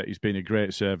that he's been a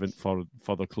great servant for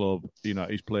the club. You know,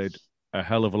 he's played a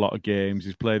hell of a lot of games.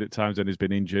 He's played at times and he's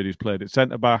been injured. He's played at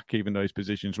centre back, even though his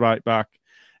position's right back.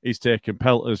 He's taken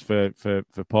pelters for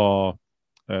poor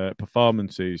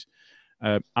performances.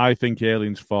 I think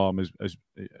Ayling's form has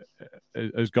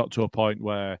got to a point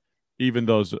where even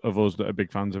those of us that are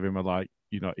big fans of him are like,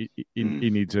 he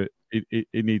needs to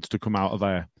come out of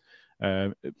there.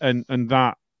 And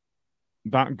that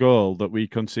goal that we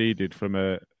conceded from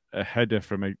a header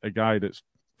from a guy that's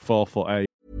 4'8".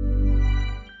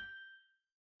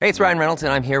 Hey, it's Ryan Reynolds,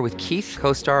 and I'm here with Keith,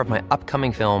 co-star of my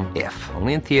upcoming film, If,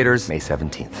 only in theaters May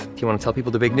 17th. Do you want to tell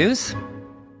people the big news?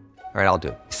 All right, I'll do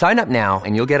it. Sign up now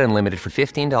and you'll get unlimited for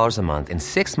 $15 a month and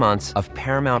 6 months of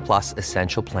Paramount Plus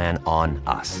Essential Plan on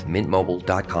us.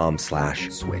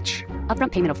 MintMobile.com/switch.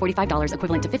 Upfront payment of $45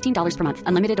 equivalent to $15 per month.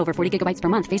 Unlimited over 40 gigabytes per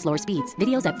month. Face lower speeds.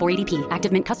 Videos at 480p.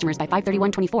 Active Mint customers by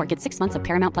 531.24 get 6 months of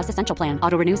Paramount Plus Essential Plan.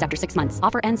 Auto renews after 6 months.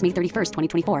 Offer ends May 31st,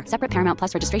 2024. Separate Paramount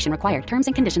Plus registration required. Terms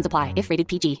and conditions apply if rated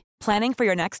PG. Planning for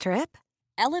your next trip?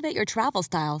 Elevate your travel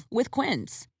style with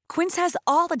Quince. Quince has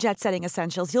all the jet-setting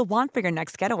essentials you'll want for your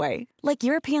next getaway, like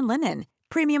European linen,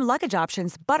 premium luggage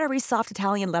options, buttery soft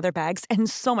Italian leather bags, and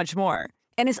so much more.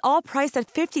 And is all priced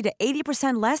at 50 to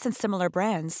 80% less than similar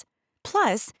brands.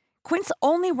 Plus, Quince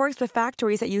only works with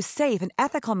factories that use safe and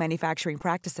ethical manufacturing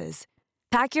practices.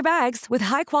 Pack your bags with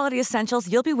high-quality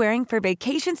essentials you'll be wearing for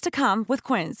vacations to come with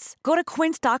Quince. Go to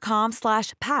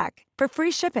quince.com/pack for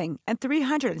free shipping and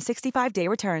 365-day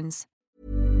returns.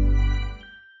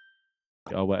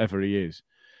 Or whatever he is.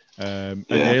 And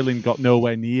Ayling got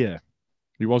nowhere near.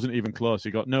 He wasn't even close.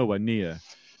 He got nowhere near.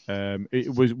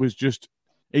 It was just,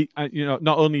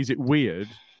 not only is it weird,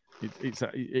 it's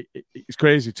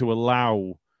crazy to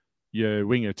allow your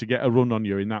winger to get a run on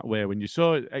you in that way when you're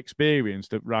so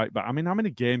experienced at right back. I mean, how many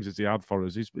games has he had for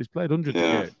us? He's played hundreds of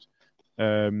games.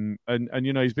 And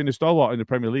he's been a stalwart in the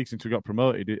Premier League since we got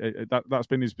promoted. That's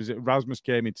been his position. Rasmus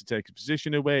came in to take his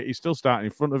position away. He's still starting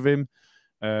in front of him.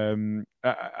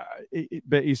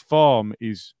 But his form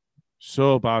is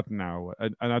so bad now,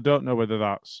 and I don't know whether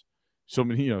that's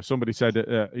something. Somebody said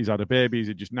he's had a baby, is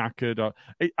he just knackered? Or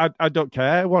I don't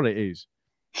care what it is.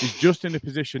 He's just in a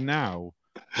position now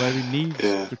where he needs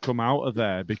to come out of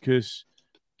there because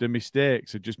the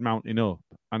mistakes are just mounting up,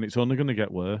 and it's only going to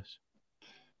get worse.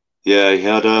 Yeah, he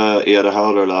had a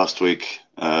howler last week.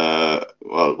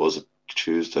 Was it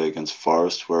Tuesday against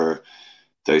Forest where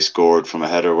they scored from a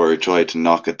header where he tried to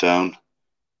knock it down,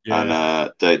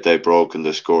 and they broke and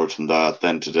they scored from that.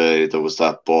 Then today there was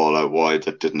that ball out wide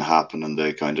that didn't happen, and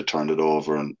they kind of turned it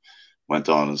over and went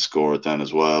on and scored then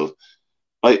as well.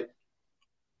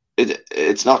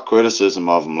 It's not criticism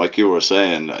of him, like you were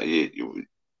saying.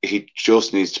 He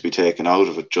just needs to be taken out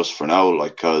of it just for now,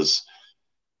 because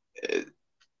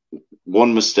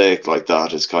one mistake like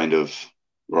that is kind of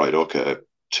right. Okay,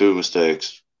 2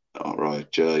 mistakes, all right,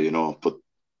 but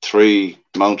 3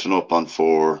 mounting up on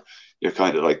 4, you're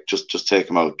kind of like just take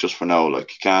him out just for now.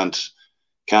 Like, you can't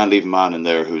leave a man in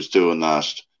there who's doing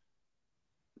that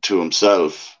to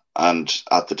himself and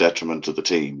at the detriment of the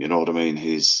team. You know what I mean?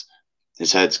 His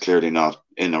head's clearly not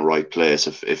in a right place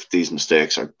if these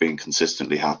mistakes are being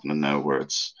consistently happening now, where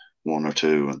it's 1 or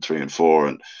 2 and 3 and 4,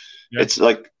 and it's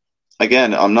like,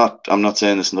 again, I'm not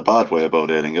saying this in a bad way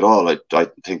about Ayling at all. I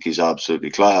think he's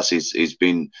absolutely class. He's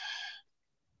been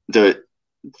there.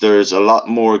 There's a lot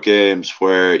more games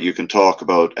where you can talk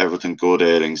about everything good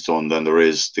Ayling's done than there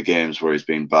is the games where he's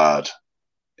been bad,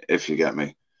 if you get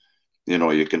me.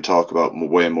 You can talk about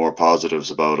way more positives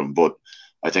about him, but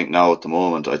I think now at the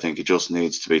moment, I think he just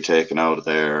needs to be taken out of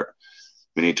there.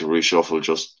 We need to reshuffle,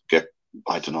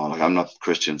 I don't know, I'm not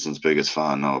Christensen's biggest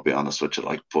fan now, I'll be honest with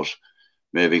you, but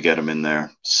maybe get him in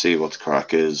there, see what the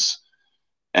crack is.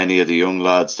 Any of the young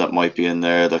lads that might be in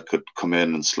there that could come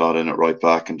in and slot in at right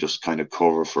back and just kind of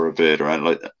cover for a bit,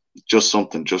 or just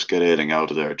something, just get Ayling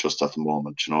out of there just at the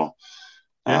moment,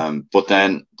 Yeah. But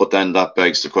then that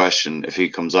begs the question: if he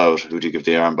comes out, who do you give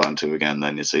the armband to again?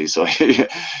 Then you see, so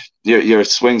your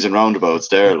swings and roundabouts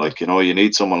there. You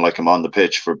need someone like him on the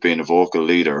pitch for being a vocal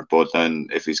leader. But then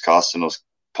if he's costing us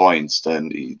points, then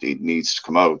he needs to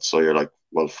come out. So you're like,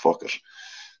 well, fuck it.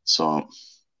 So.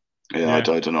 Yeah, I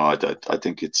don't know. I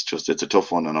think it's a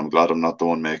tough one, and I'm glad I'm not the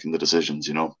one making the decisions.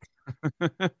 No,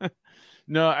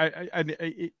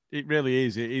 it really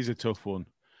is. It is a tough one.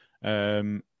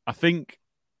 I think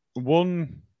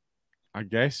one,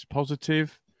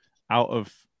 positive out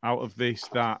of this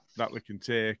that we can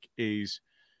take is,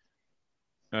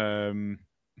 it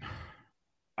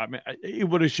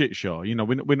was a shit show.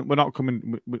 We're not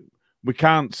coming. We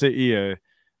can't sit here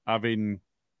having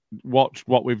watched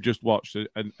what we've just watched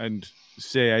and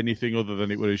say anything other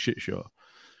than it was a shit show.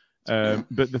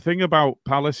 But the thing about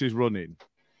Palace's running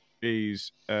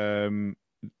is their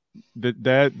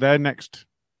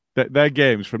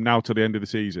games from now to the end of the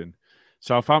season: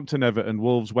 Southampton, Everton,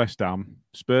 Wolves, West Ham,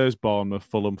 Spurs, Bournemouth,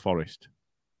 Fulham, Forest.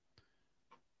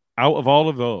 Out of all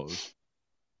of those,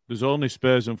 there's only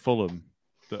Spurs and Fulham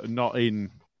that are not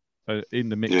in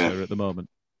the mixer at the moment.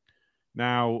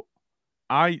 Now,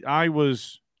 I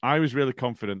was really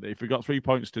confident that if we got 3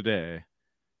 points today,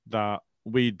 that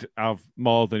we'd have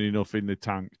more than enough in the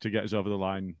tank to get us over the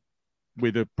line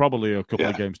with probably a couple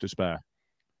of games to spare,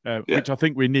 which I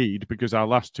think we need because our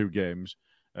last 2 games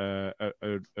are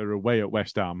away at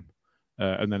West Ham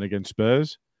and then against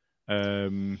Spurs,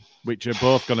 which are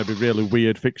both going to be really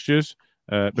weird fixtures.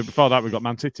 But before that, we've got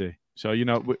Man City. So, and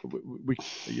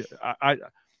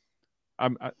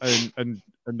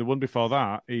the one before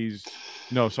that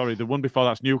the one before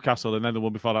that's Newcastle, and then the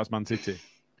one before that's Man City.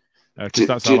 Because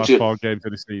that's our last 4 games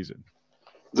of the season.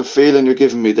 The feeling you're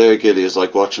giving me there, Gilly, is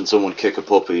like watching someone kick a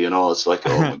puppy. It's like,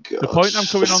 oh my god. The point I'm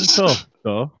coming on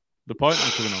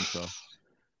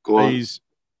to, is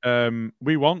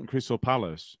we want Crystal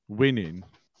Palace winning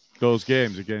those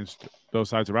games against those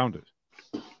sides around us.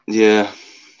 Yeah.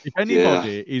 If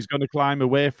anybody is going to climb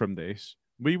away from this,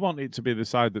 we want it to be the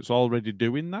side that's already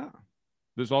doing that,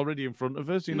 that's already in front of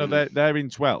us. They're in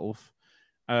 12th.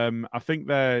 I think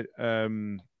they're,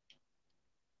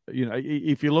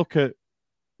 if you look at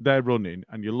their running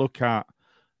and you look at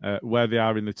where they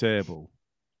are in the table,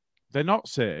 they're not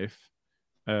safe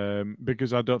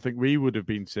because I don't think we would have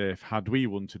been safe had we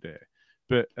won today.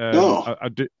 But I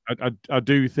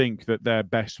do think that they're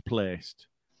best placed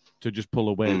to just pull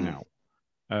away now.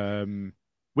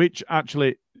 Which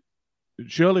actually,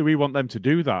 surely we want them to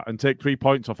do that and take 3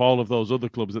 points off all of those other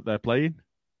clubs that they're playing.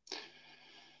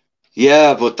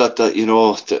 Yeah, but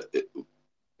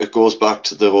it goes back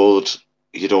to the whole,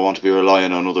 you don't want to be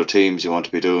relying on other teams, you want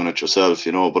to be doing it yourself,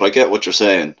 But I get what you're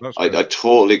saying. I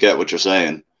totally get what you're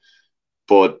saying.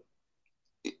 But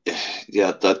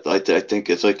yeah, I think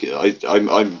it's like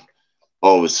I'm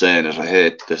always saying it. I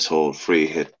hate this whole free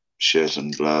hit shit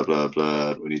and blah blah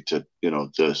blah. We need to,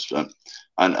 this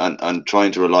and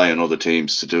trying to rely on other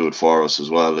teams to do it for us as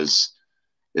well is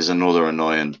another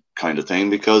annoying kind of thing,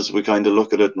 because we kind of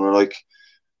look at it and we're like,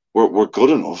 we're good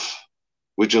enough.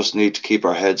 We just need to keep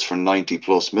our heads for 90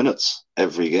 plus minutes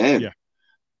every game.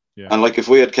 Yeah. And like if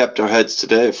we had kept our heads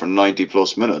today for 90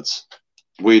 plus minutes,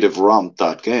 we'd have ramped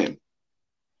that game.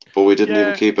 But we didn't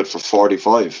even keep it for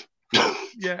 45.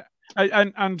 Yeah.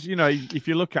 And if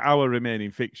you look at our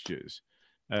remaining fixtures,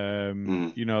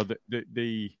 the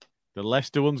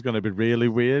Leicester one's going to be really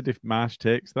weird if Marsh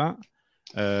takes that.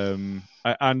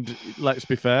 And let's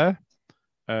be fair,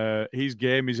 his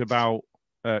game is about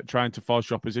trying to force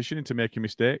your opposition into making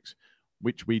mistakes,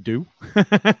 which we do.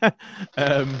 That's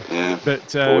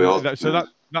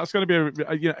going to be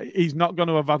he's not going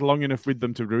to have had long enough with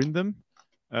them to ruin them.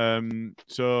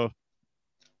 So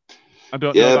I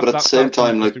don't know. Yeah, but at the same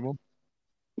time, like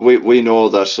we know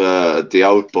that the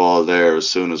out ball there, as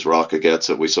soon as Roca gets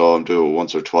it, we saw him do it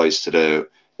once or twice today,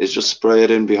 is just spray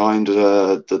it in behind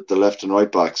the left and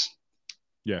right backs.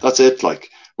 Yeah, that's it. Like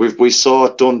we saw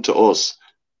it done to us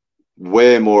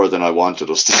way more than I wanted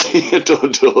us to see it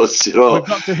done to us. We've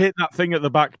got to hit that thing at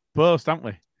the back post, haven't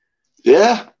we?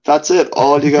 Yeah, that's it.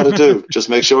 All you got to do, just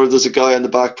make sure there's a guy on the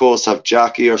back post. Have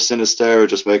Jackie or Sinister,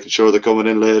 just making sure they're coming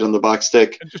in late on the back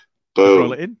stick. Just boom,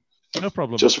 roll it in. No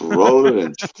problem. Just roll it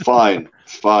in. Fine.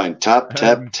 Tap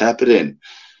it in.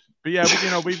 But yeah,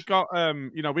 we've got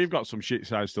some shit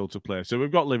sides still to play. So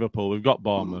we've got Liverpool, we've got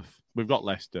Bournemouth, we've got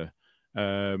Leicester,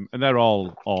 and they're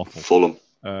all awful. Fulham.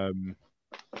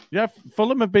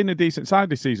 Fulham have been a decent side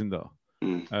this season, though.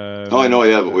 I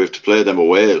know, but we have to play them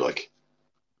away, like.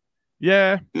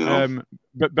 Yeah,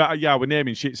 but we're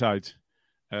naming shit sides.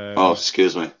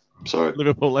 Excuse me. Sorry.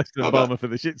 Liverpool, Leicester, and Bournemouth are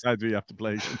the shit sides we have to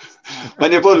play.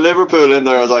 When you put Liverpool in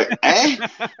there, I was like,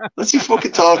 what's he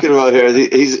fucking talking about here?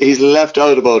 He's left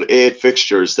out about 8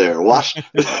 fixtures there. What?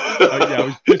 I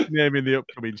was just naming the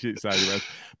upcoming shit side.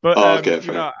 But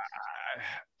okay,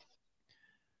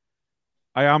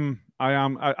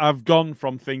 I've gone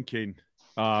from thinking,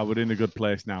 we're in a good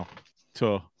place now,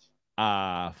 to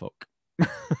fuck.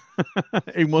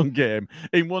 In one game,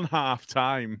 in one half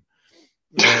time,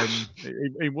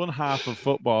 in one half of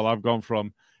football, I've gone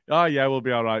from, we'll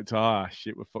be all right, to,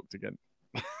 shit, we're fucked again.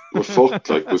 We're fucked,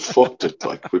 we fucked it,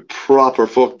 we proper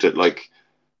fucked it,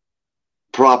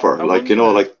 proper, like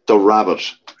the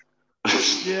rabbit.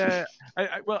 Yeah,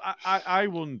 I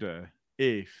wonder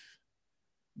if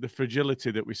the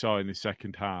fragility that we saw in the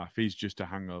second half is just a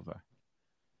hangover.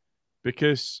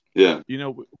 because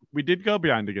we did go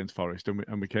behind against Forest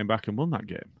and we came back and won that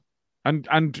game.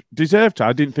 And deserved to.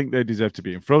 I didn't think they deserved to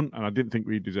be in front, and I didn't think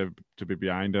we deserved to be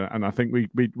behind. And I think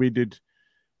we did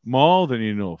more than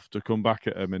enough to come back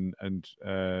at them and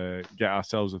get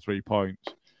ourselves a 3 points.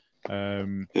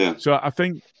 So I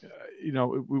think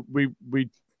we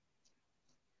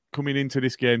coming into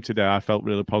this game today, I felt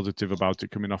really positive about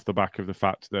it, coming off the back of the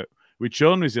fact that we'd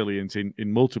shown resilience in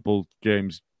multiple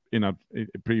games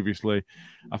previously.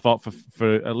 I thought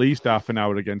for at least half an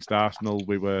hour against Arsenal,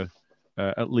 we were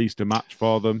at least a match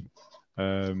for them.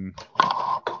 Sorry,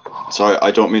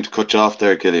 I don't mean to cut you off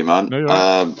there, Gilly, man. No, you're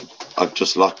right. I've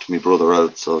just locked my brother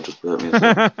out, so just bear with me a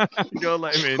second. Go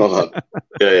let him in. Hold on.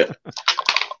 Yeah.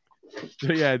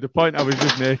 So, yeah, the point I was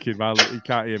just making, well, he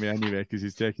can't hear me anyway because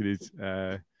he's taking his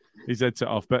headset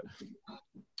off. But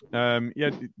I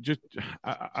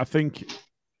think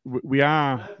we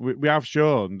have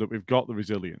shown that we've got the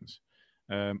resilience.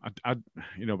 We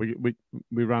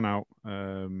ran out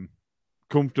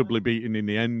comfortably beaten in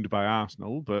the end by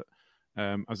Arsenal, but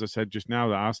as I said just now,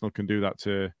 that Arsenal can do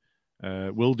that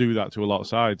will do that to a lot of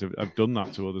sides. I've done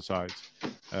that to other sides.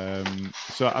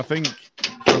 So I think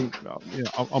on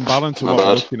balance of what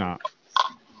we're looking at,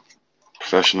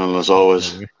 professional as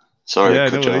always. Sorry to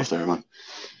cut you off there, man.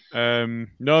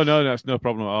 No, that's no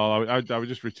problem at all. I was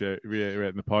just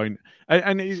reiterating the point,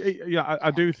 and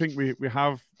I do think we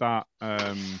have that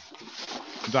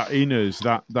that in us,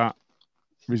 that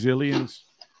resilience.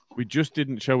 We just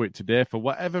didn't show it today for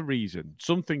whatever reason.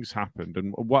 Something's happened,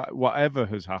 and whatever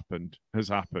has happened has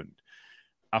happened.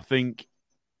 I think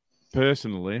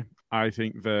personally,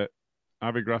 that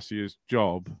Avi Gracia's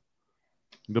job,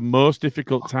 the most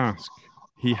difficult task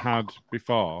he had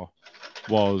before,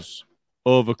 was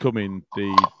overcoming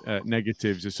the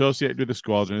negatives associated with the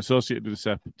squad and associated with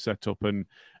the setup, and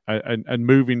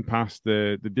moving past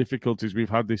the difficulties we've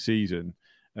had this season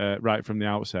right from the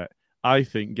outset. I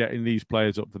think getting these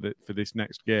players up for this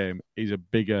next game is a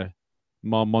bigger,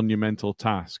 more monumental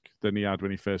task than he had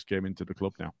when he first came into the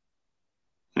club now.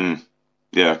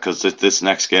 Yeah, because this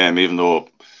next game, even though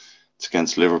it's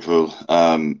against Liverpool,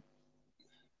 the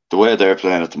way they're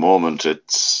playing at the moment,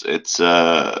 it's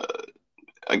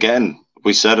again,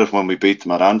 we said it when we beat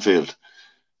them at Anfield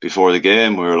before the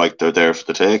game. We were like, they're there for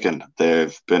the taking.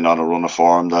 They've been on a run of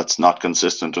form that's not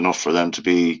consistent enough for them to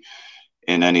be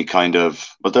in any kind of,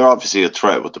 but they're obviously a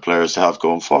threat with the players to have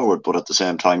going forward. But at the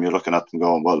same time, you're looking at them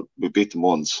going, well, we beat them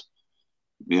once,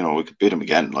 we could beat them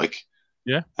again. Like,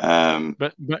 yeah.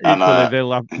 But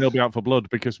equally, they'll be out for blood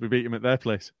because we beat them at their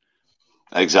place.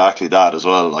 Exactly that as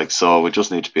well. Like, so we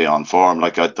just need to be on form.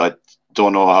 Like, I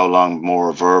don't know how long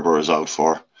more Verber is out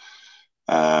for.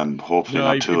 Hopefully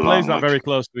not too long. He plays that very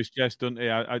close to his chest, doesn't he?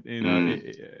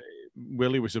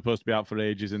 Willie was supposed to be out for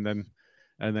ages, and then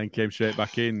came straight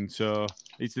back in. So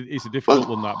it's a difficult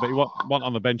one, that. But he wasn't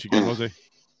on the bench again, was he?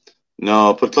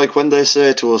 No, but like when they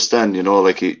say to us then,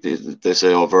 like they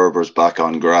say, oh, Verber's back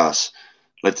on grass.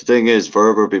 Like, the thing is,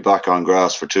 Verber will be back on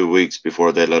grass for 2 weeks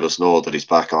before they let us know that he's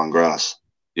back on grass.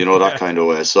 That kind of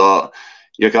way. So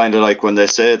you're kind of like, when they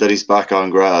say that he's back on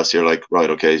grass, you're like, right,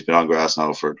 okay, he's been on grass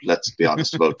now for, let's be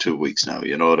honest, about 2 weeks now.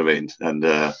 You know what I mean?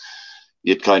 And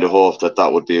you'd kind of hope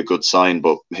that would be a good sign,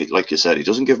 but like you said, he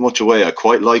doesn't give much away. I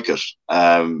quite like it.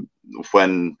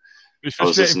 When it's I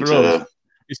was listening for us. to,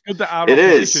 it's good that our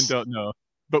opposition don't know,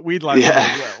 but we'd like to know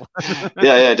as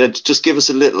well. Just give us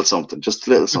a little something,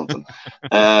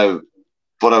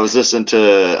 But I was listening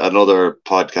to another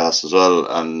podcast as well,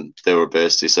 and they were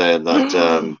basically saying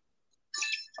that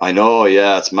I know,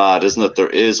 it's mad, isn't it? There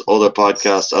is other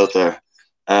podcasts out there.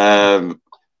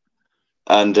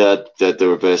 And they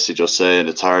were basically just saying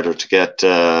it's harder to get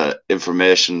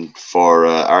information for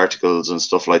articles and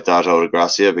stuff like that out of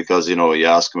Gracia because, you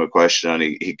ask him a question and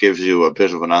he gives you a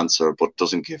bit of an answer but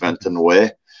doesn't give anything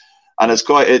away. And it's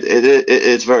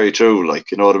it's very true. Like,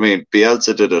 you know what I mean?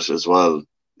 Bielsa did it as well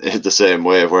the same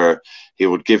way, where he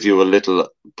would give you a little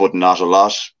but not a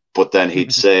lot. But then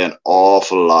he'd say an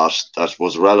awful lot that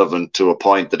was relevant to a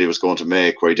point that he was going to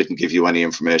make, where he didn't give you any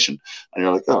information. And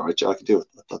you're like, all right, I can do it.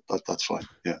 That's fine.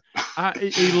 Yeah.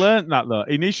 He learnt that, though.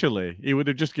 Initially, he would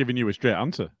have just given you a straight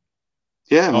answer.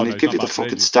 Yeah, he'd give you the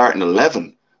fucking starting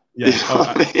 11. Yeah,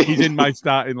 he's in my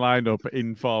starting lineup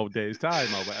in 4 days'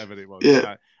 time or whatever it was.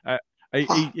 Yeah.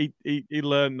 He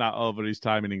learned that over his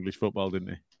time in English football,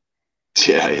 didn't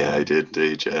he? Yeah, he did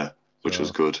indeed, which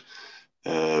was good.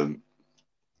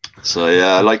 So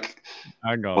yeah, like,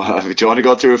 hang on. Do you want to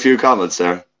go through a few comments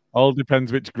there? All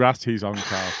depends which grass he's on,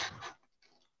 Carl.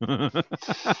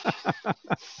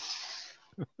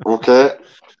 Okay.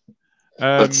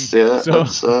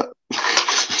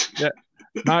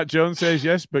 Matt Jones says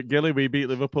yes, but Gilly, we beat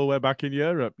Liverpool. We're back in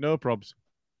Europe. No probs.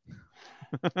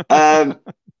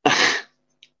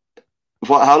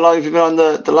 How long have you been on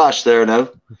the lash there now?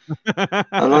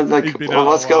 How long,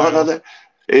 what's going on there?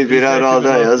 He's been out all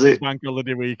day, has he? Bank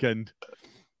holiday weekend.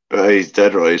 He's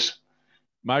dead right.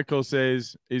 Michael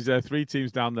says, is there 3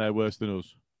 teams down there worse than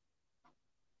us?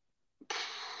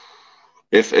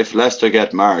 If Leicester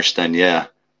get Marsh, then yeah.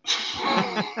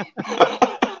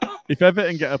 If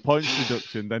Everton get a points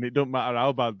deduction, then it don't matter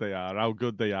how bad they are, how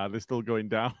good they are, they're still going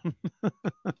down.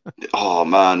 Oh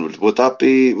man, would that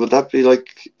be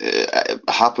like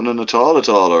happening at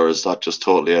all, or is that just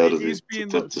totally out of the? It is being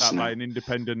looked at by an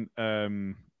independent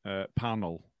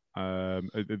panel.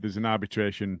 There's an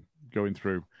arbitration going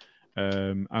through,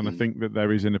 and I think that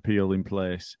there is an appeal in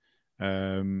place.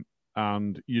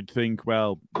 And you'd think,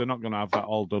 well, they're not going to have that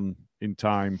all done in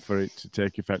time for it to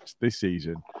take effect this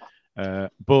season.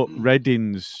 But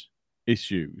Reading's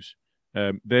issues,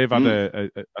 they've had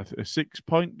a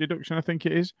 6-point deduction, I think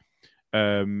it is.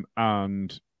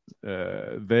 And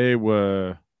they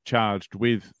were charged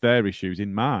with their issues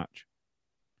in March.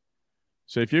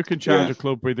 So if you can charge a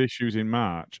club with issues in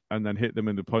March and then hit them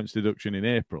in the points deduction in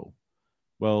April,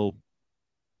 well,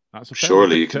 that's a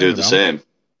surely you can do the same.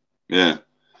 Yeah.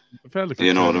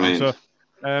 You know what I mean? So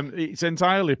it's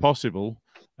entirely possible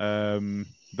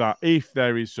that if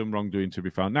there is some wrongdoing to be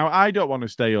found. Now, I don't want to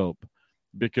stay up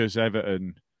because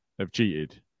Everton have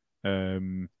cheated.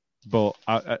 But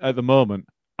at the moment,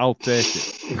 I'll take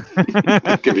it.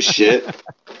 Don't give a shit.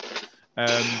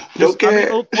 Don't care.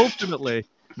 I mean, ultimately,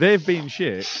 they've been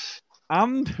shit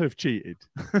and have cheated.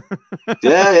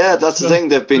 Yeah, that's the thing.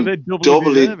 They've been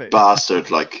doubly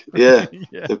bastard. Like, yeah.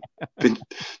 They've been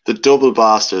the double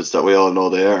bastards that we all know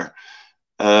they are.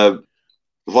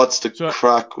 What's the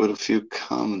crack with a few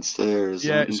comments there?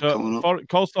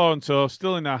 Coleslaw and Toe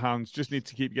still in our hands. Just need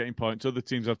to keep getting points. Other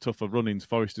teams have tougher run-ins,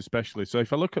 Forest especially. So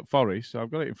if I look at Forest,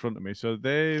 I've got it in front of me. So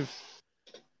they've...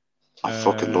 I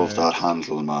fucking love that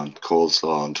handle, man.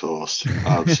 Coleslaw and toast.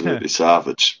 Absolutely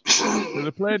savage. So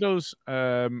they played us.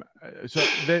 So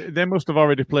they must have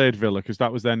already played Villa because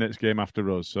that was their next game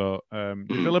after us. So did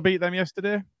Villa beat them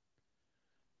yesterday?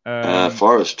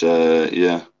 Forest,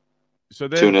 yeah. So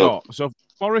they've got... So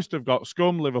Forest have got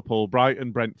Scum, Liverpool,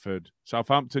 Brighton, Brentford,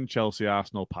 Southampton, Chelsea,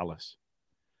 Arsenal, Palace.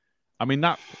 I mean,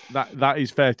 that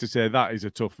is fair to say that is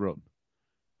a tough run.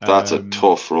 That's a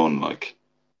tough run, like.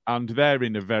 And they're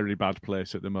in a very bad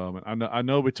place at the moment. I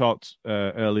know we talked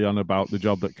early on about the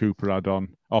job that Cooper had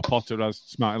on, or Potter, as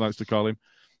Smarty likes to call him,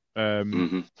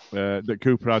 that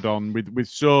Cooper had on with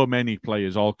so many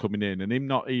players all coming in and him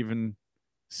not even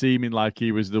seeming like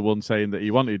he was the one saying that he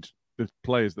wanted the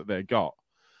players that they got.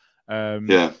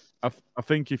 I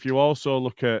think if you also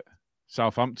look at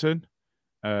Southampton,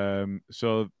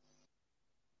 so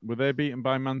were they beaten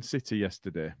by Man City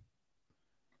yesterday?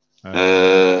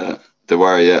 They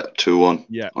were, 2-1.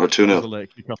 Yeah. Or 2-0.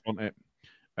 Late kick-off, wasn't it?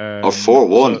 Or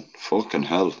 4-1. Fucking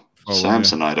hell.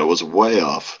 Samsonite, I was way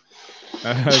off.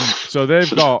 So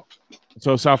they've got...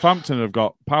 So Southampton have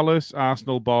got Palace,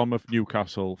 Arsenal, Bournemouth,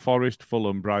 Newcastle, Forest,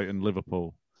 Fulham, Brighton,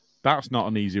 Liverpool. That's not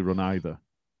an easy run either.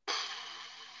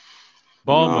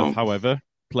 Bournemouth, however,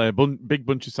 play a big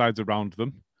bunch of sides around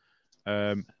them.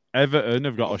 Everton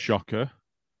have got a shocker.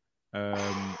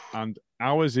 And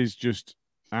ours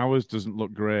doesn't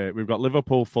look great. We've got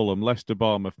Liverpool, Fulham, Leicester,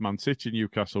 Bournemouth, Man City,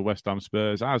 Newcastle, West Ham,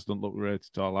 Spurs. Ours don't look great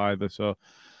at all either. So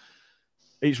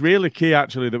it's really key,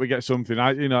 actually, that we get something.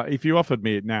 If you offered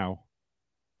me it now,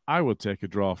 I would take a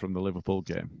draw from the Liverpool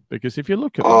game. Because if you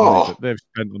look at the money that they've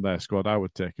spent on their squad, I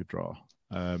would take a draw.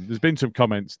 There's been some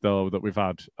comments, though, that we've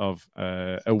had of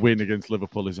a win against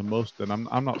Liverpool is a must, and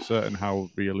I'm not certain how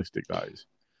realistic that is.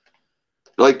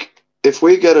 Like, if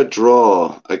we get a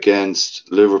draw against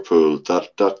Liverpool,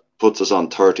 that puts us on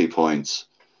 30 points.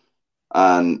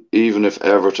 And even if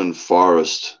Everton,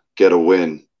 Forest get a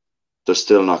win, they're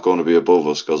still not going to be above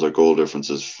us because our goal difference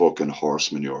is fucking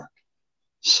horse manure.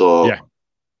 So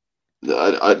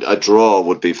a draw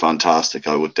would be fantastic.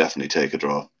 I would definitely take a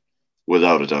draw,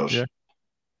 without a doubt. Yeah.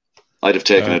 I'd have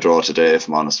taken a draw today, if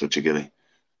I'm honest with you, Gilly.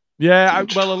 Yeah,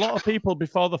 well, a lot of people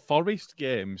before the Forest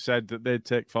game said that they'd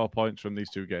take 4 points from these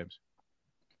two games.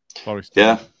 Forest,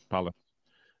 Palace.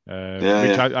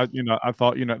 I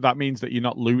thought, that means that you're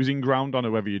not losing ground on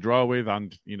whoever you draw with,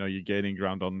 and you're gaining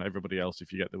ground on everybody else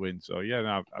if you get the win. So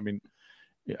I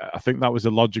think that was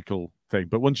a logical thing.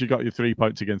 But once you got your 3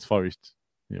 points against Forest,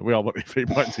 we all want your 3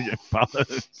 points against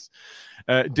Palace.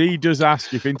 D does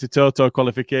ask if Intertoto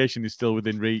qualification is still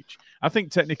within reach. I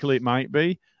think technically it might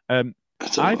be.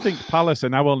 I think Palace are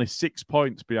now only 6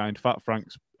 points behind Fat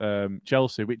Frank's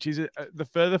Chelsea, which is the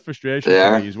further frustration They for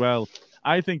are. me as well.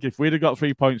 I think if we'd have got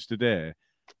 3 points today,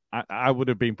 I would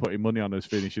have been putting money on us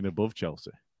finishing above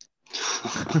Chelsea.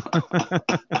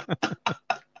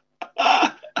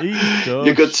 He's so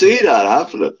You could see that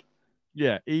happening.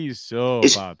 Yeah, he's so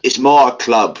bad. It's more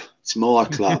club. It's more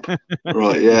club.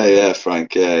 Right, yeah,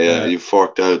 Frank. Yeah. You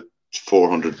forked out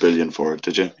 400 billion for it,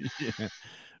 did you? Yeah.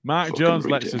 Mark Fucking Jones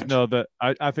lets us retard. know that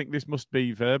I think this must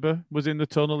be Weber was in the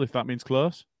tunnel, if that means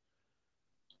close.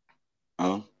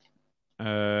 Oh.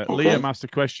 Liam asked the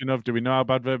question of, do we know how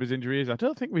bad Weber's injury is? I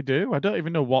don't think we do. I don't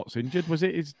even know what's injured. Was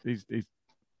it his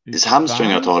hamstring?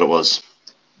 thigh? I thought it was.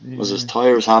 Yeah. Was his thigh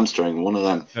or his hamstring? One of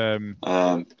them.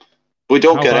 We how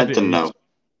don't get bad it anything is? now.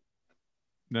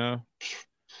 No.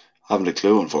 Haven't a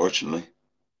clue, unfortunately.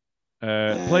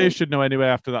 Players should know anyway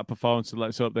after that performance, and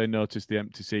let's hope they notice the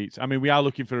empty seats. I mean, we are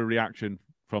looking for a reaction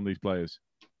from these players.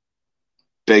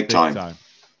 Big time.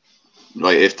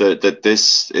 Like, if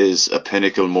this is a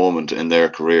pinnacle moment in their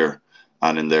career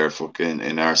and in their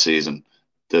in our season,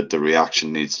 that the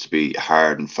reaction needs to be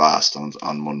hard and fast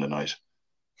on Monday night.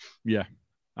 Yeah,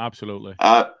 absolutely.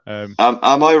 Am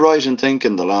I right in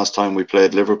thinking the last time we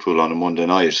played Liverpool on a Monday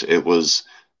night, it was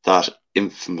that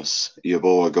infamous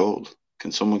Yeboah goal?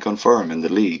 Can someone confirm in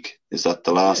the league? Is that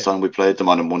the last time we played them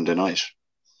on a Monday night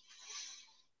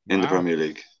in the Premier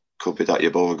League? Could be that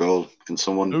Yeboah goal. Can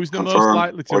someone Who's the confirm most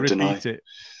likely to or repeat deny? it?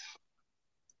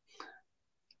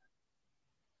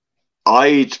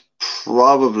 I'd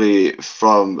probably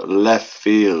from left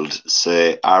field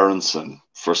say Aronson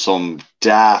for some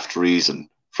daft reason.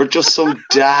 For just some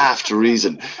daft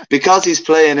reason. Because he's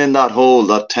playing in that hole,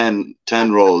 that 10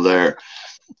 role there.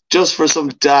 Just for some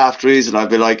daft reason, I'd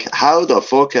be like, how the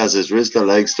fuck has his wrist and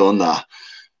legs done that?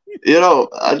 You know,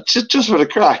 just for the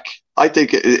crack. I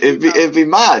think it'd be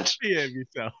mad. Behave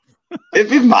yourself. It'd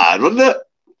be mad, wouldn't it?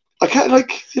 I can't,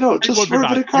 just for a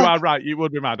bit of crack. You are right. You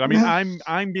would be mad. I mean,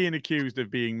 I'm being accused of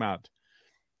being mad.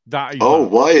 That is mad.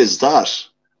 Why is that?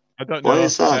 I don't know. Why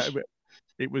is that?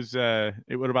 It was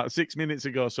about 6 minutes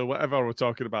ago. So whatever we're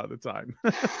talking about at the time.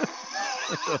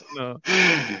 I don't know.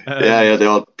 Yeah, they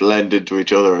all blend into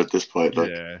each other at this point.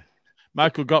 Yeah.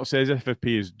 Michael Gott says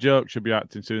FFP is joke, should be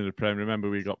acting soon in the Prem. Remember,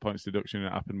 we got points deduction and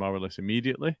it happened more or less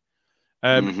immediately.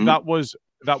 That was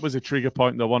a trigger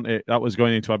point they wanted. That was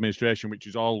going into administration, which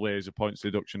is always a points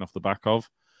deduction off the back of.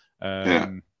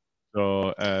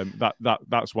 So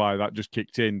that's why that just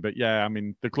kicked in. But yeah, I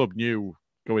mean, the club knew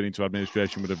going into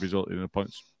administration would have resulted in a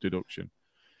points deduction.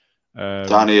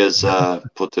 Danny has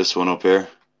put this one up here.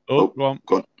 Go on.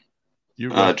 You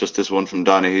go. Just this one from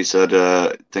Danny. He said,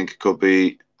 I think it could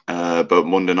be about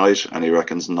Monday night, and he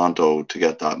reckons Nanto to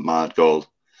get that mad goal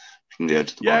from the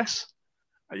edge of the box.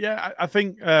 Yeah, I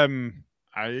think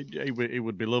it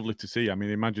would be lovely to see. I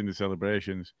mean, imagine the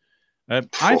celebrations.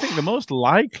 I think the most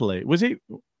likely was it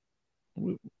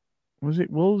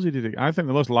Wolves? He did it. I think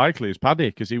the most likely is Paddy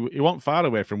because he wasn't far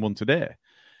away from one today.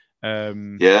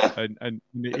 And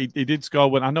he did score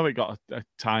when I know it got a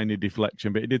tiny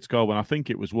deflection, but he did score when I think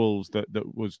it was Wolves that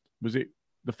was it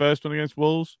the first one against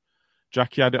Wolves?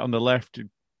 Jackie had it on the left, he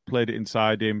played it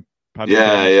inside him. Paddy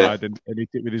inside and hit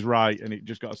it with his right, and it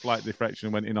just got a slight deflection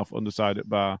and went in off underside at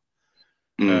bar.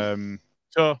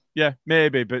 So yeah,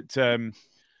 maybe, but the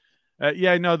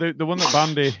one that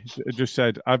Bandy just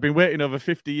said, I've been waiting over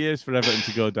 50 years for Everton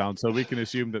to go down, so we can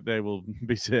assume that they will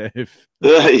be safe.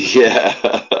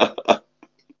 Yeah.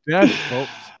 They're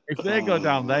fucked. If they go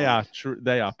down, they are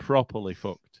properly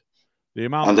fucked. The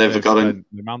amount and they've got the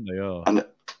amount they owe. And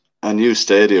a new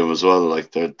stadium as well.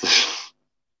 Like they're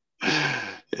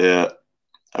yeah.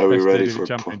 Are we ready for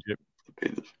championship?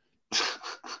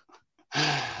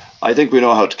 I think we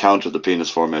know how to counter the penis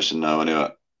formation now. Anyway,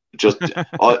 just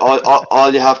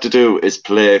all you have to do is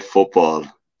play football.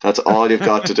 That's all you've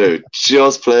got to do.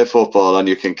 Just play football, and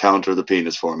you can counter the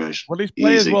penis formation. Well, these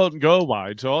players won't go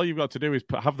wide, so all you've got to do is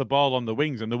have the ball on the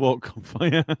wings, and they won't come for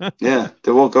you. Yeah,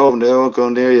 they won't go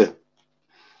near you.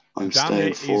 I'm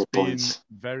Danny staying 4 points.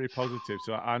 Been very positive.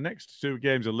 So our next two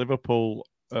games are Liverpool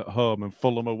at home and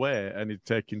Fulham away, and he's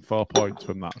taking 4 points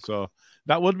from that. So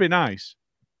that would be nice.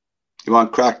 You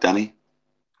want crack, Danny?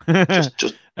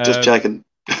 just checking.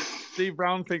 Steve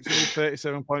Brown thinks we need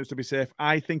 37 points to be safe.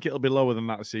 I think it'll be lower than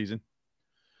that this season.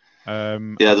 I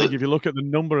think if you look at the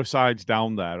number of sides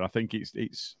down there, I think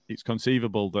it's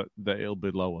conceivable that it'll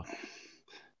be lower.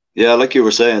 Yeah, like you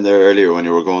were saying there earlier when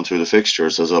you were going through the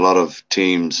fixtures, there's a lot of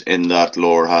teams in that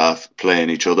lower half playing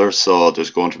each other, so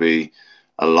there's going to be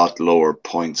a lot lower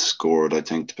points scored, I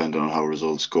think, depending on how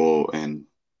results go in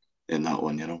that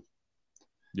one, you know.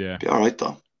 Yeah. Be all right,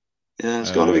 though. Yeah,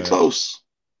 it's got to be close.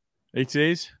 It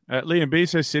is. Liam B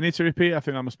says Cine to repeat. I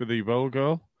think that must be the Bowl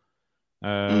goal.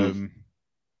 And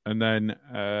then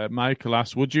Michael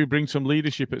asks, would you bring some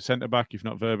leadership at centre-back if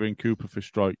not Verba and Cooper for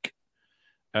Strike?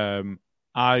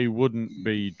 I wouldn't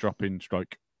be dropping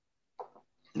Strike.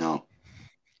 No.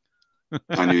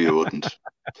 I knew you wouldn't.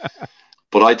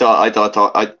 But I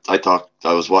thought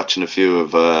I was watching a few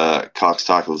of Cox's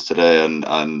tackles today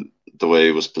and the way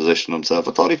he was positioning himself.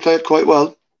 I thought he played quite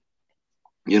well.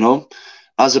 You know,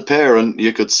 as a parent,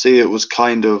 you could see it was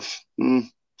kind of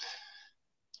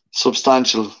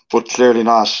substantial, but clearly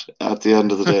not at the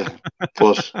end of the day.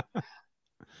 But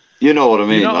you know what I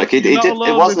mean.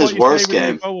 It wasn't his worst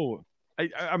game.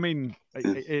 I mean,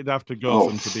 it'd have to go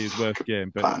for him to be his worst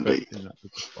game.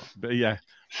 But yeah,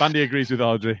 Bandy agrees with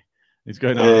Audrey. He's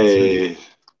going out. Hey,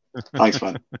 thanks,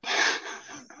 man.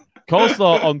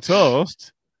 Coleslaw on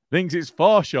toast thinks it's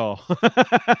Forshaw.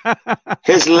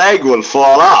 His leg will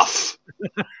fall off.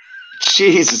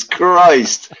 Jesus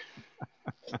Christ.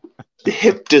 The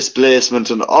hip displacement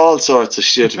and all sorts of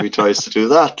shit if he tries to do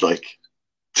that. Like,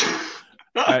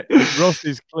 Russ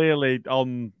is clearly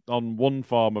on one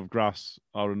form of grass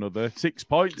or another. 6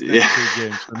 points next 2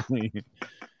 games for me.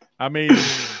 I mean,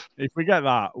 if we get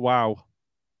that, wow.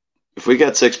 If we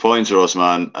get 6 points, Russ,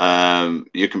 man,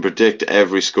 you can predict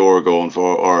every score going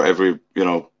for, or every,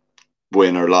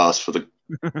 win or loss for the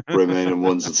remaining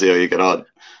ones and see how you get on.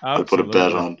 I'll put a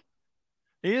bet on.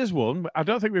 He is one, but I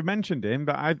don't think we've mentioned him,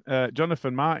 but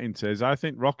Jonathan Martin says, I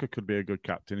think Rocker could be a good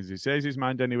captain, as he says his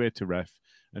mind anyway to ref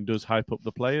and does hype up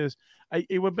the players.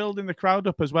 He were building the crowd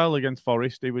up as well against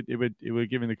Forest. He were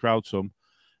giving the crowd some.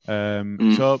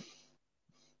 So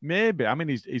maybe, I mean,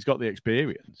 he's got the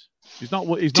experience. He's not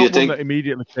one that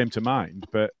immediately came to mind,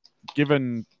 but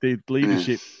given the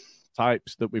leadership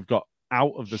types that we've got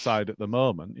out of the side at the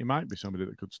moment, he might be somebody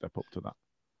that could step up to that.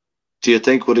 Do you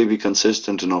think would he be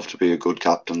consistent enough to be a good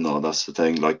captain though? That's the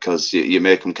thing. Like, because you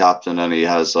make him captain and he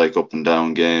has like up and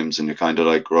down games, and you're kind of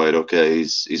like, right, okay,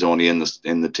 he's only in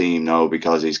the team now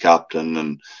because he's captain,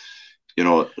 and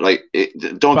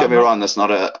don't get me wrong, that's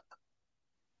not a.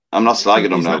 I'm not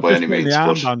slagging him now by any means. The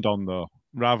armband on though,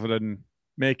 rather than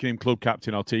making him club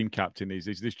captain or team captain, is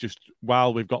this just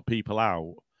while we've got people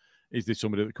out? Is this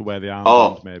somebody that could wear the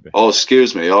armband? Maybe. Oh,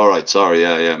 excuse me. All right, sorry.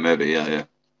 Yeah, maybe. Yeah.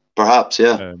 Perhaps,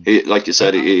 yeah. He, like you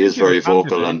said, he is very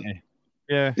vocal, and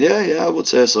yeah, I would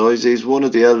say so. He's one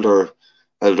of the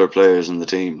elder players in the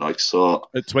team. Like, so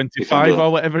at 25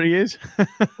 or whatever he is.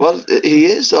 Well, he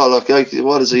is. Though, like,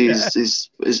 what is he? Yeah.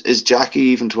 Is Jackie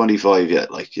even 25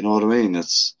 yet? Like, you know what I mean?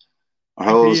 It's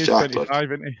how old is Jack? 25, like,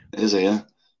 isn't he? Is he? Yeah.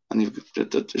 And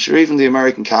sure, even the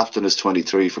American captain is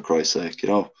 23, for Christ's sake.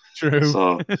 True.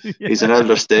 So he's an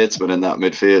elder statesman in that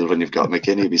midfield when you've got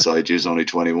McKinney beside you who's only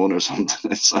 21 or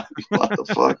something. It's like, what the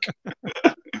fuck?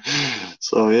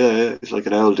 So yeah, he's like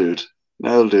an old dude.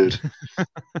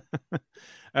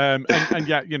 And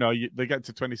yeah, they get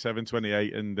to 27,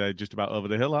 28 and they're just about over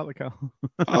the hill, aren't they, Cal?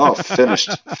 Oh, finished.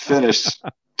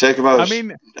 Take him out. I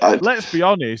mean, let's be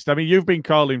honest. I mean, you've been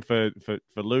calling for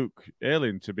Luke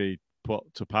Ayling to be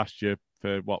put to pasture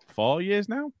for, 4 years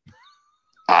now?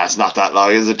 It's not that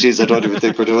long, is it? Jeez, I don't even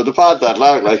think we're doing the pod that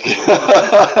long. Like,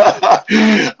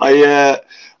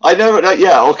 I never.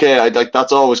 Yeah, okay.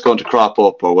 That's always going to crop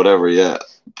up or whatever. Yeah,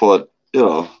 but it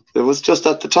was just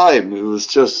at the time. It was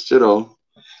just No,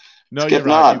 you're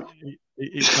right.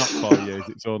 It's not 4 years.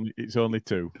 It's only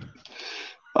 2.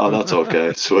 Oh, that's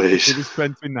okay. Sweet. He was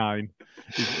 29.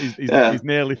 He's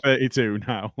nearly 32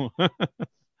 now.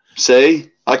 See,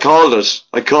 I called it.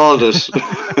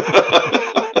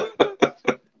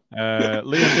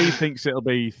 Liam B thinks it'll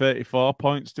be 34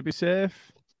 points to be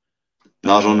safe.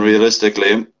 Not unrealistic,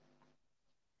 Liam.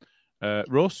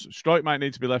 Russ, Strike might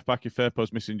need to be left back if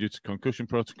Fairpo's missing due to concussion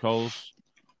protocols.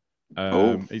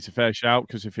 It's a fair shout,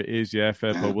 because if it is,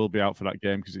 Fairpo will be out for that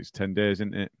game because it's 10 days,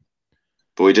 isn't it?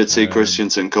 But we did see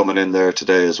Christensen coming in there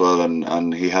today as well,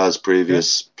 and he has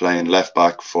previous playing left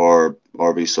back for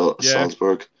RB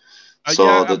Salzburg.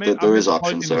 So there is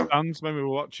options there. When we were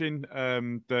watching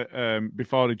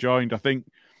before he joined, I think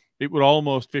it were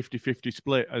almost 50-50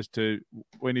 split as to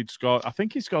when he'd scored. I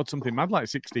think he scored something mad like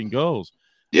 16 goals.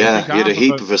 Yeah, he had a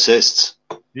heap of assists.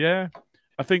 Yeah,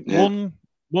 I think one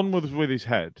was with his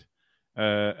head,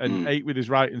 and 8 with his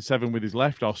right and 7 with his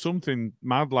left, or something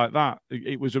mad like that.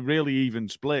 It was a really even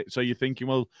split. So you're thinking,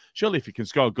 well, surely if he can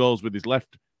score goals with his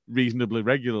left reasonably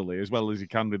regularly as well as he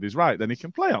can with his right, then he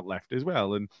can play out left as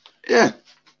well. And yeah,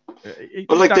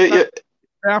 they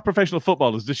are professional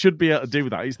footballers. They should be able to do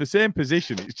that. It's the same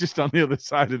position. It's just on the other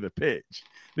side of the pitch.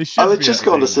 I was just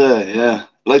going to say, yeah,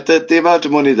 like the amount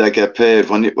of money they get paid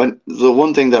when the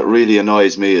one thing that really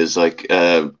annoys me is like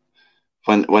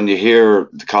when you hear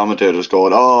the commentators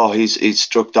going, "Oh, he's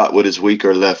struck that with his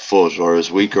weaker left foot or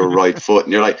his weaker right foot,"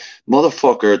 and you're like,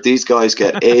 "Motherfucker, these guys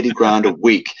get 80 grand a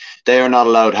week. They are not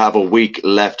allowed to have a weak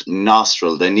left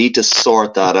nostril. They need to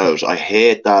sort that out." I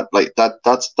hate that. Like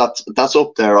that's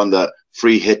up there on the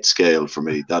free hit scale for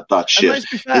me. That shit.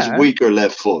 His weaker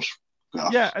left foot.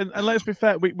 Yeah, and let's be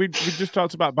fair. We just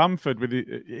talked about Bamford with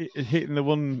hitting the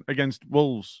one against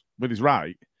Wolves with his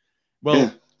right. Well. Yeah.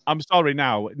 I'm sorry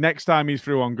now. Next time he's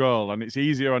through on goal, and it's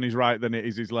easier on his right than it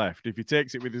is his left. If he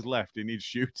takes it with his left, he needs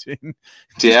shooting.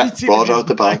 Yeah, brought out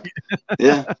the back.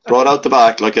 Yeah, brought out the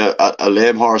back like a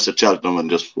lame horse at Cheltenham and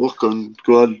just fucking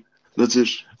go on. That's it.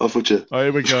 Off with you. Oh,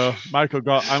 here we go. Michael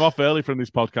I'm off early from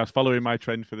this podcast, following my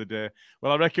trend for the day.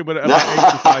 Well, I reckon we're at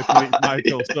about 85 minutes,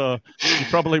 Michael. Yeah. So you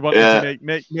probably want to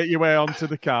make your way onto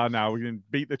the car now. We can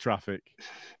beat the traffic.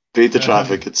 Beat the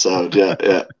traffic, it's sound.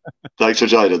 Yeah. Thanks for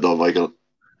joining, though, Michael.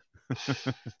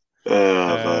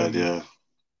 Man, yeah.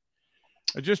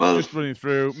 Just running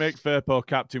through, make Firpo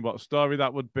captain. What story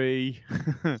that would be?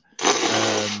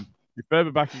 If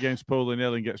Verber back against Poole and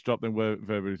Ill gets dropped, then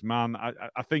Verber is man.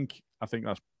 I think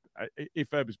that's if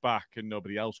Verber's back and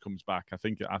nobody else comes back. I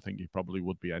think he probably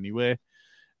would be anyway.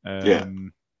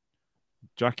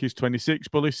 Jackie's 26.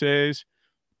 Bully says.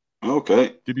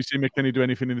 Okay. Did you see McKennie do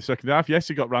anything in the second half? Yes,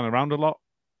 he got ran around a lot.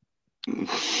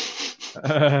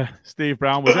 Steve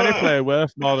Brown, was any player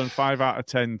worth more than 5 out of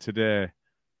 10 today?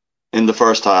 In the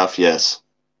first half, yes.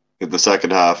 In the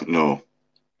second half, no.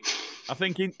 I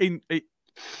think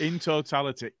in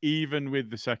totality, even with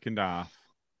the second half.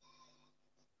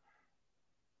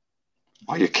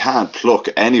 Oh, you can't pluck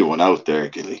anyone out there,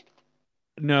 Gilly.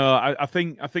 No, I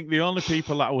think the only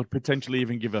people that I would potentially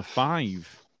even give a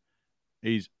 5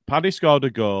 is Paddy scored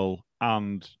a goal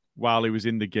and while he was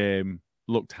in the game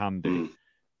looked handy.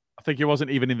 I think he wasn't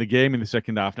even in the game in the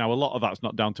second half. Now, a lot of that's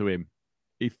not down to him.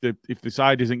 If the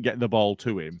side isn't getting the ball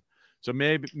to him, so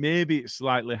maybe it's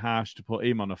slightly harsh to put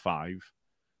him on a 5,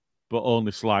 but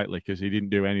only slightly because he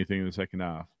didn't do anything in the second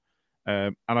half.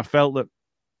 And I felt that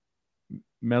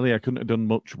Melia couldn't have done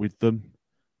much with them.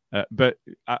 But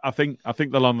I think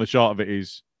the long and the short of it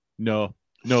is no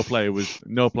player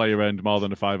earned more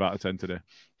than a 5 out of 10 today.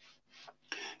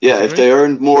 Yeah, if they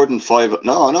earned more than 5,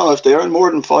 if they earned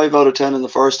more than 5 out of 10 in the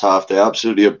first half, they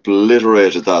absolutely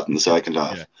obliterated that in the second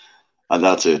half, and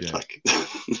that's it. Yeah. Like,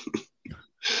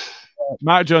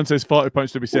 Matt Jones says 40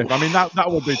 points to be safe. I mean, that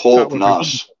would be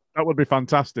that would be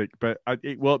fantastic, but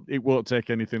it won't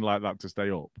take anything like that to stay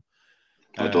up.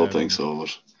 I don't think so.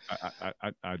 But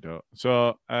I don't.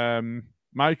 So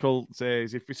Michael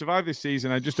says, if we survive this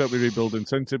season, I just hope we rebuild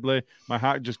insensibly. My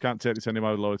heart just can't take this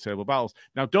anymore with lower table battles.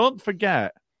 Now, don't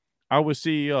forget, our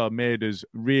CEO made us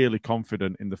really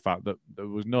confident in the fact that there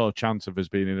was no chance of us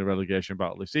being in a relegation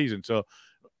battle this season. So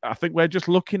I think we're just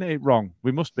looking at it wrong.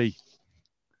 We must be.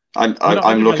 I'm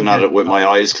looking at it with my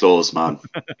eyes closed, man.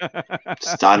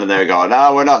 Standing there going,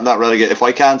 we're not in that relegation. If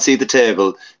I can't see the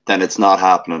table, then it's not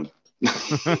happening.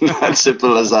 As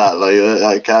simple as that. Like,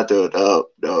 I can't do it.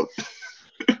 No.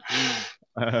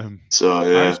 So,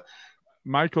 yeah.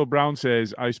 Michael Brown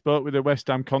says, I spoke with a West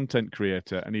Ham content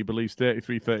creator and he believes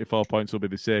 33, 34 points will be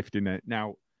the safety net.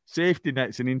 Now, safety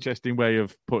net's an interesting way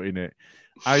of putting it.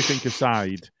 I think a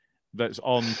side that's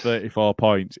on 34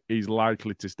 points is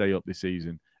likely to stay up this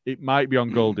season. It might be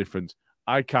on goal difference.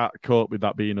 I can't cope with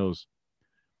that being us.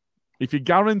 If you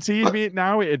guaranteed me it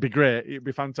now, it'd be great. It'd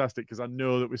be fantastic because I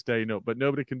know that we're staying up, but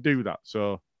nobody can do that.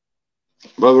 So,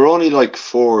 well, we're only like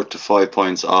 4 to 5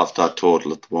 points off that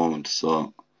total at the moment.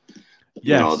 So,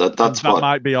 that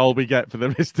might be all we get for the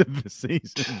rest of the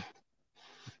season.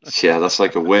 Yeah, that's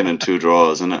like a win and 2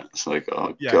 draws, isn't it? It's like,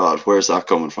 God, where's that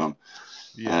coming from?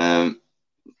 Yeah.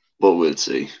 But we'll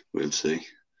see.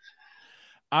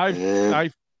 I've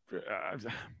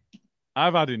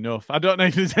had enough. I don't know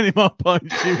if there's any more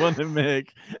points you want to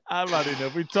make. I've had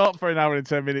enough. We talked for an hour and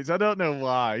 10 minutes. I don't know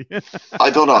why. I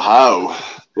don't know how,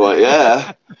 but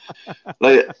yeah.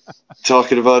 Like,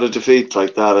 talking about a defeat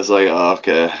like that is like,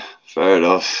 okay, fair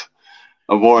enough.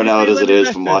 I'm worn out as it is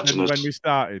from watching it. When we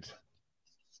started.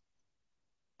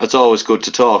 It's always good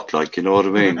to talk, like, you know what I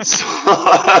mean?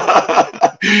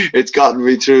 It's gotten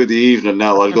me through the evening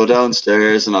now. I'll go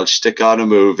downstairs and I'll stick on a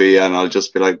movie and I'll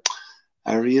just be like,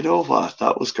 Harry, you know what?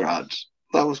 That was grand.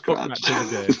 Fuck match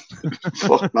of the day.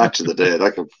 Fuck match of the day.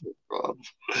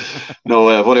 No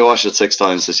way. I've only watched it 6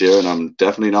 times this year and I'm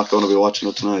definitely not going to be watching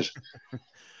it tonight.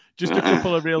 Just a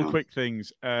couple of real quick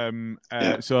things.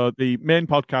 So the main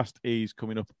podcast is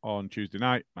coming up on Tuesday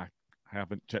night. I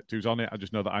haven't checked who's on it. I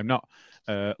just know that I'm not.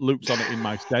 Luke's on it in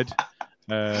my stead.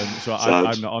 So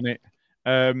I'm not on it.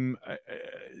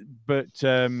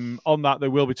 on that, they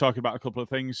will be talking about a couple of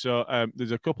things. So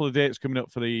there's a couple of dates coming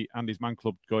up for the Andy's Man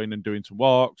Club going and doing some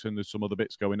walks, and there's some other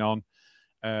bits going on.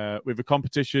 With a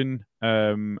competition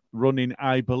running,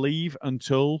 I believe,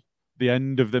 until the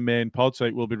end of the main pod. So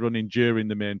it will be running during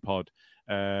the main pod.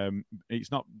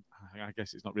 It's not, I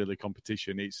guess it's not really a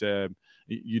competition. It's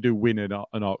you do win an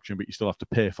auction, but you still have to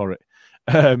pay for it.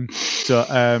 So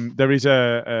there is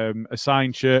a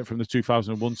signed shirt from the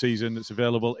 2001 season that's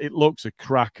available. It looks a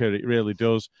cracker. It really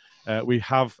does. I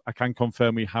can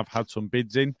confirm we have had some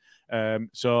bids in.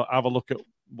 So have a look at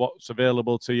what's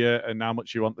available to you and how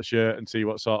much you want the shirt, and see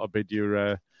what sort of bid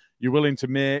you're willing to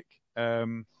make.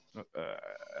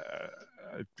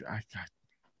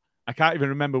 I can't even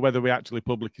remember whether we actually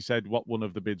publicly said what one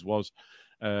of the bids was.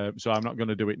 So I'm not going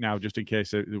to do it now, just in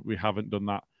case we haven't done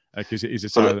that, because it is a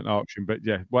silent auction. But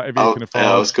yeah, whatever you can afford.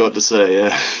 I was going to say,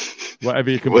 yeah.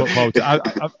 Whatever you can put forward.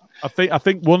 I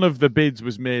think one of the bids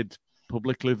was made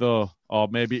publicly, though, or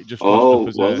maybe it just flashed up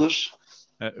as was it?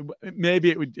 Maybe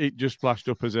it just flashed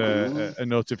up as a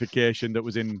notification that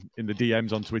was in the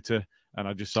DMs on Twitter, and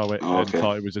I just saw it and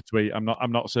thought it was a tweet. I'm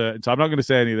not certain, so I'm not going to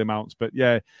say any of the amounts. But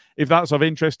yeah, if that's of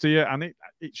interest to you, and it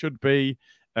should be,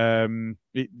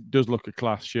 it does look a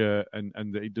class shirt,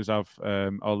 and it does have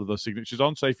all of those signatures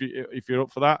on. So if you're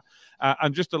up for that,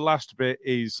 and just the last bit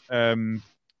is not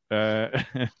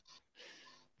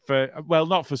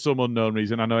for some unknown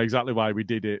reason. I know exactly why we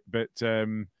did it, but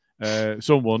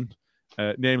someone.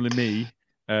 Namely me,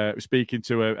 speaking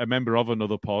to a member of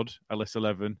another pod,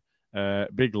 LS11,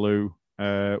 Big Lou.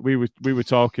 We were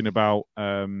talking about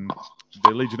the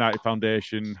Leeds United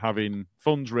Foundation having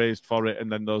funds raised for it, and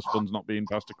then those funds not being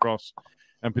passed across,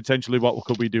 and potentially what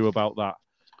could we do about that.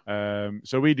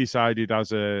 So we decided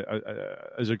as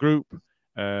a group.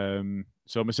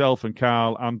 So myself and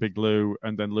Carl and Big Lou,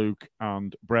 and then Luke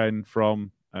and Bren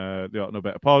from the Ought to Know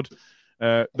Better pod,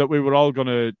 that we were all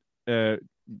going to.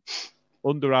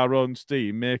 Under our own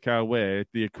steam, make our way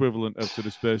the equivalent of to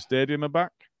the Spurs Stadium and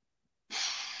back,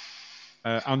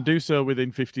 and do so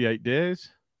within 58 days.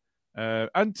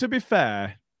 And to be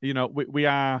fair, we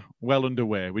are well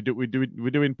underway. We're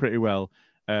doing pretty well.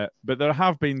 But there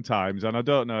have been times, and I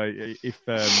don't know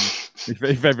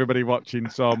if everybody watching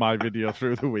saw my video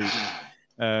through the week.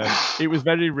 It was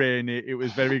very rainy. It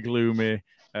was very gloomy.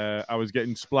 I was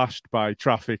getting splashed by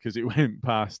traffic as it went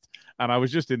past, and I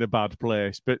was just in a bad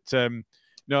place. But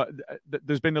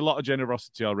there's been a lot of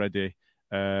generosity already.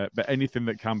 But anything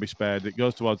that can be spared, that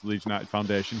goes towards the Leeds United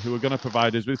Foundation, who are going to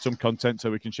provide us with some content so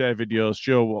we can share videos,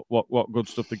 show what good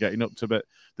stuff they're getting up to. But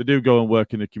they do go and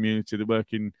work in the community. They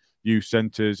work in youth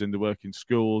centres, and they work in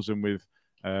schools, and with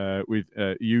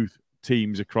youth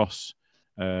teams across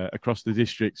the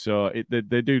district. So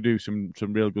they do some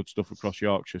real good stuff across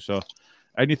Yorkshire. So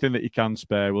anything that you can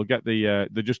spare, we'll get the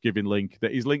Just Giving link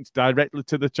that is linked directly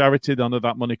to the charity. None of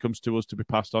that money comes to us to be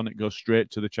passed on. It goes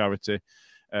straight to the charity.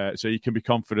 So you can be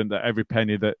confident that every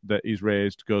penny that is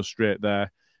raised goes straight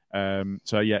there.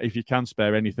 So yeah, if you can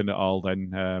spare anything at all,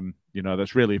 then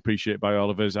that's really appreciated by all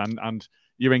of us, and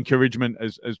your encouragement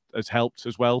has helped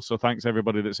as well. So thanks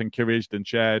everybody that's encouraged and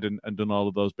shared and done all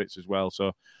of those bits as well.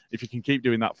 So if you can keep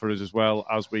doing that for us as well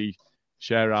as we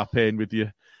share our pain with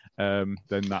you, then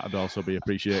that would also be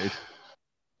appreciated.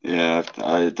 Yeah,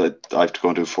 I have to go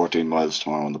and do 14 miles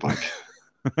tomorrow on the bike.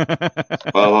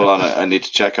 Well, hold on. I need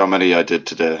to check how many I did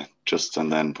today,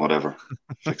 and then whatever.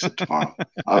 Fix it tomorrow.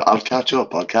 I'll catch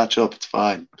up. It's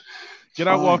fine. Get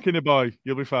out walking the boy.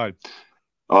 You'll be fine.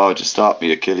 Oh, just stop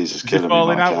me. Achilles is killing me.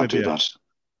 Falling I out can't with do you? that.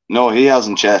 No, he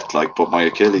hasn't yet. But my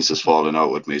Achilles is falling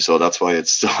out with me, so that's why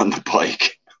it's still on the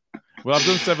bike. Well, I've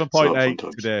done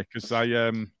 7.8 today because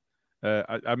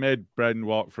I made Bren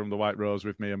walk from the White Rose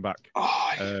with me and back.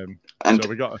 And so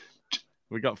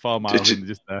we got 4 miles in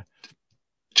just there.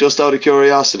 Just out of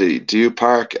curiosity, do you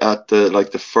park at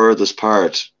the furthest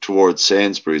part towards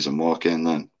Sainsbury's and walk in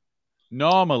then?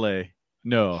 Normally,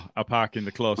 no. I park in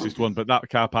the closest one, but that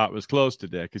car park was closed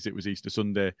today because it was Easter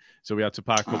Sunday, so we had to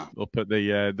park up at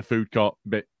the food court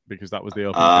bit because that was the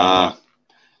open car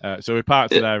park. So we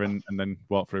parked there and then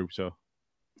walked through. So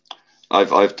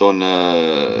I've done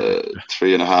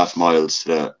 3.5 miles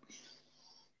today.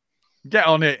 Get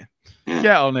on it. Yeah.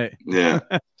 Get on it. Yeah.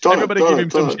 Everybody give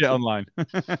him some shit online.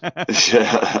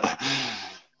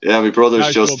 Yeah, my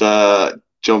brother's just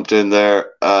jumped in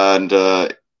there and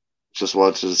just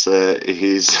wanted to say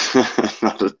he's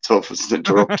not the toughest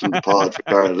interrupting the pod for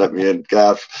Carl. Let me in,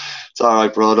 Gav. It's all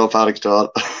right, bro. No panic at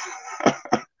all.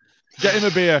 Get him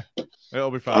a beer. It'll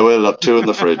be fine. I will have 2 in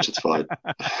the fridge. It's fine.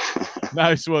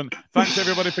 Nice one. Thanks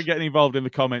everybody for getting involved in the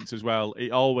comments as well.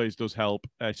 It always does help,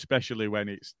 especially when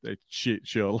it's a shit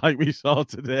show like we saw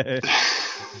today.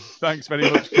 Thanks very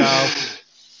much, Carl.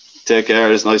 Take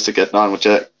care. It's nice to get on with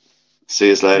you. See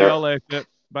you later. See you all later.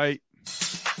 Bye.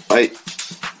 Bye.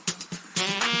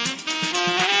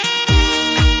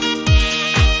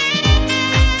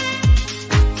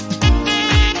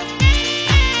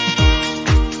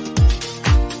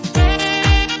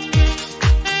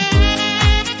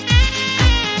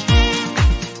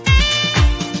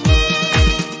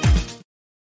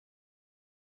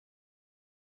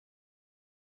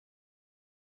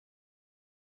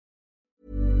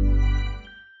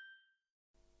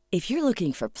 If you're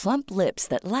looking for plump lips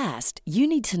that last, you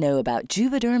need to know about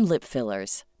Juvederm lip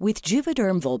fillers. With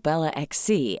Juvederm Volbella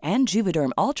XC and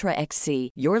Juvederm Ultra XC,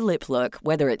 your lip look,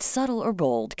 whether it's subtle or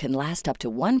bold, can last up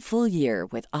to 1 full year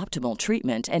with optimal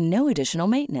treatment and no additional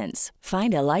maintenance.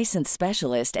 Find a licensed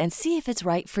specialist and see if it's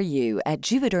right for you at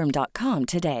Juvederm.com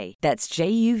today. That's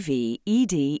JUVEDERM.com.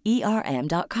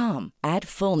 Add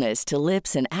fullness to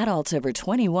lips in adults over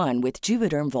 21 with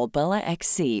Juvederm Volbella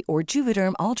XC or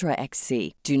Juvederm Ultra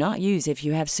XC. Do not use if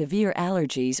you have severe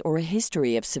allergies or a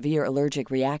history of severe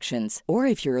allergic reactions, or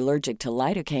if you're allergic to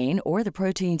lidocaine or the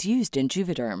proteins used in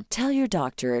Juvederm. Tell your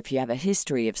doctor if you have a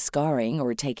history of scarring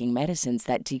or taking medicines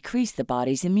that decrease the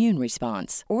body's immune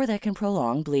response or that can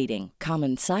prolong bleeding.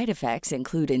 Common side effects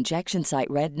include injection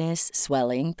site redness,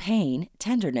 swelling, pain,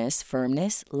 tenderness,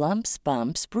 firmness, lumps,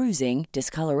 bumps, bruising,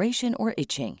 discoloration, or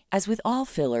itching. As with all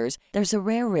fillers, there's a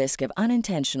rare risk of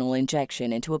unintentional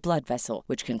injection into a blood vessel,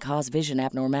 which can cause vision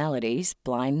abnormalities,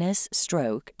 blindness,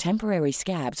 stroke, temporary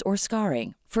scabs, or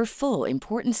scarring. For full,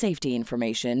 important safety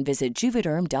information, visit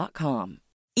Juvederm.com.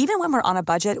 Even when we're on a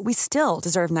budget, we still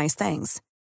deserve nice things.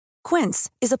 Quince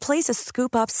is a place to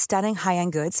scoop up stunning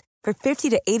high-end goods for 50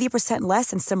 to 80%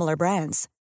 less than similar brands.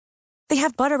 They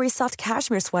have buttery soft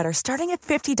cashmere sweaters starting at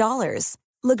 $50,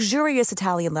 luxurious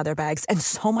Italian leather bags, and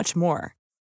so much more.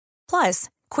 Plus,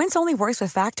 Quince only works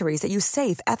with factories that use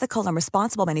safe, ethical, and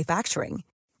responsible manufacturing.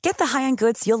 Get the high-end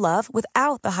goods you'll love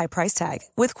without the high price tag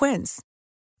with Quince.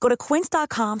 Go to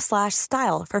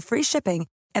quince.com/style for free shipping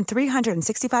and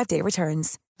 365-day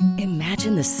returns.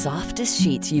 Imagine the softest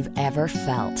sheets you've ever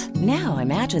felt. Now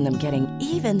imagine them getting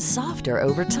even softer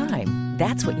over time.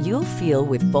 That's what you'll feel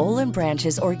with Boll &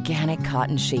 Branch's organic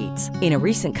cotton sheets. In a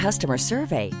recent customer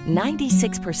survey,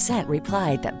 96%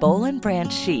 replied that Boll &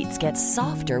 Branch sheets get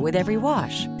softer with every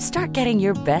wash. Start getting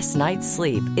your best night's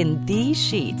sleep in these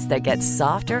sheets that get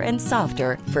softer and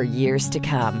softer for years to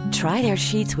come. Try their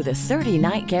sheets with a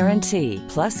 30-night guarantee.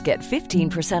 Plus, get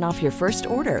 15% off your first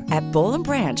order at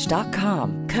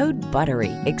bollandbranch.com. Code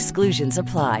BUTTERY. Exclusions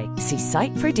apply. See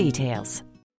site for details.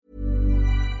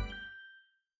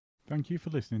 Thank you for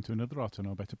listening to another Auto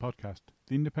Know Better podcast,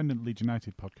 the independent Leeds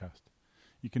United podcast.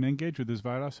 You can engage with us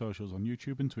via our socials on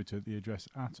YouTube and Twitter at the address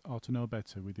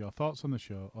 @AutoKnowBetter with your thoughts on the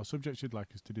show or subjects you'd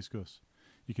like us to discuss.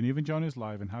 You can even join us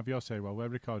live and have your say while we're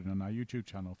recording on our YouTube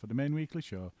channel for the main weekly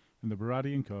show and the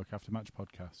Berardi and Coke Aftermatch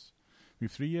podcasts. We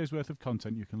have 3 years' worth of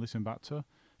content you can listen back to,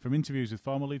 from interviews with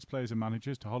former Leeds players and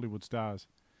managers to Hollywood stars.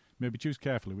 Maybe choose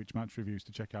carefully which match reviews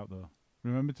to check out though.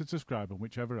 Remember to subscribe on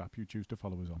whichever app you choose to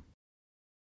follow us on.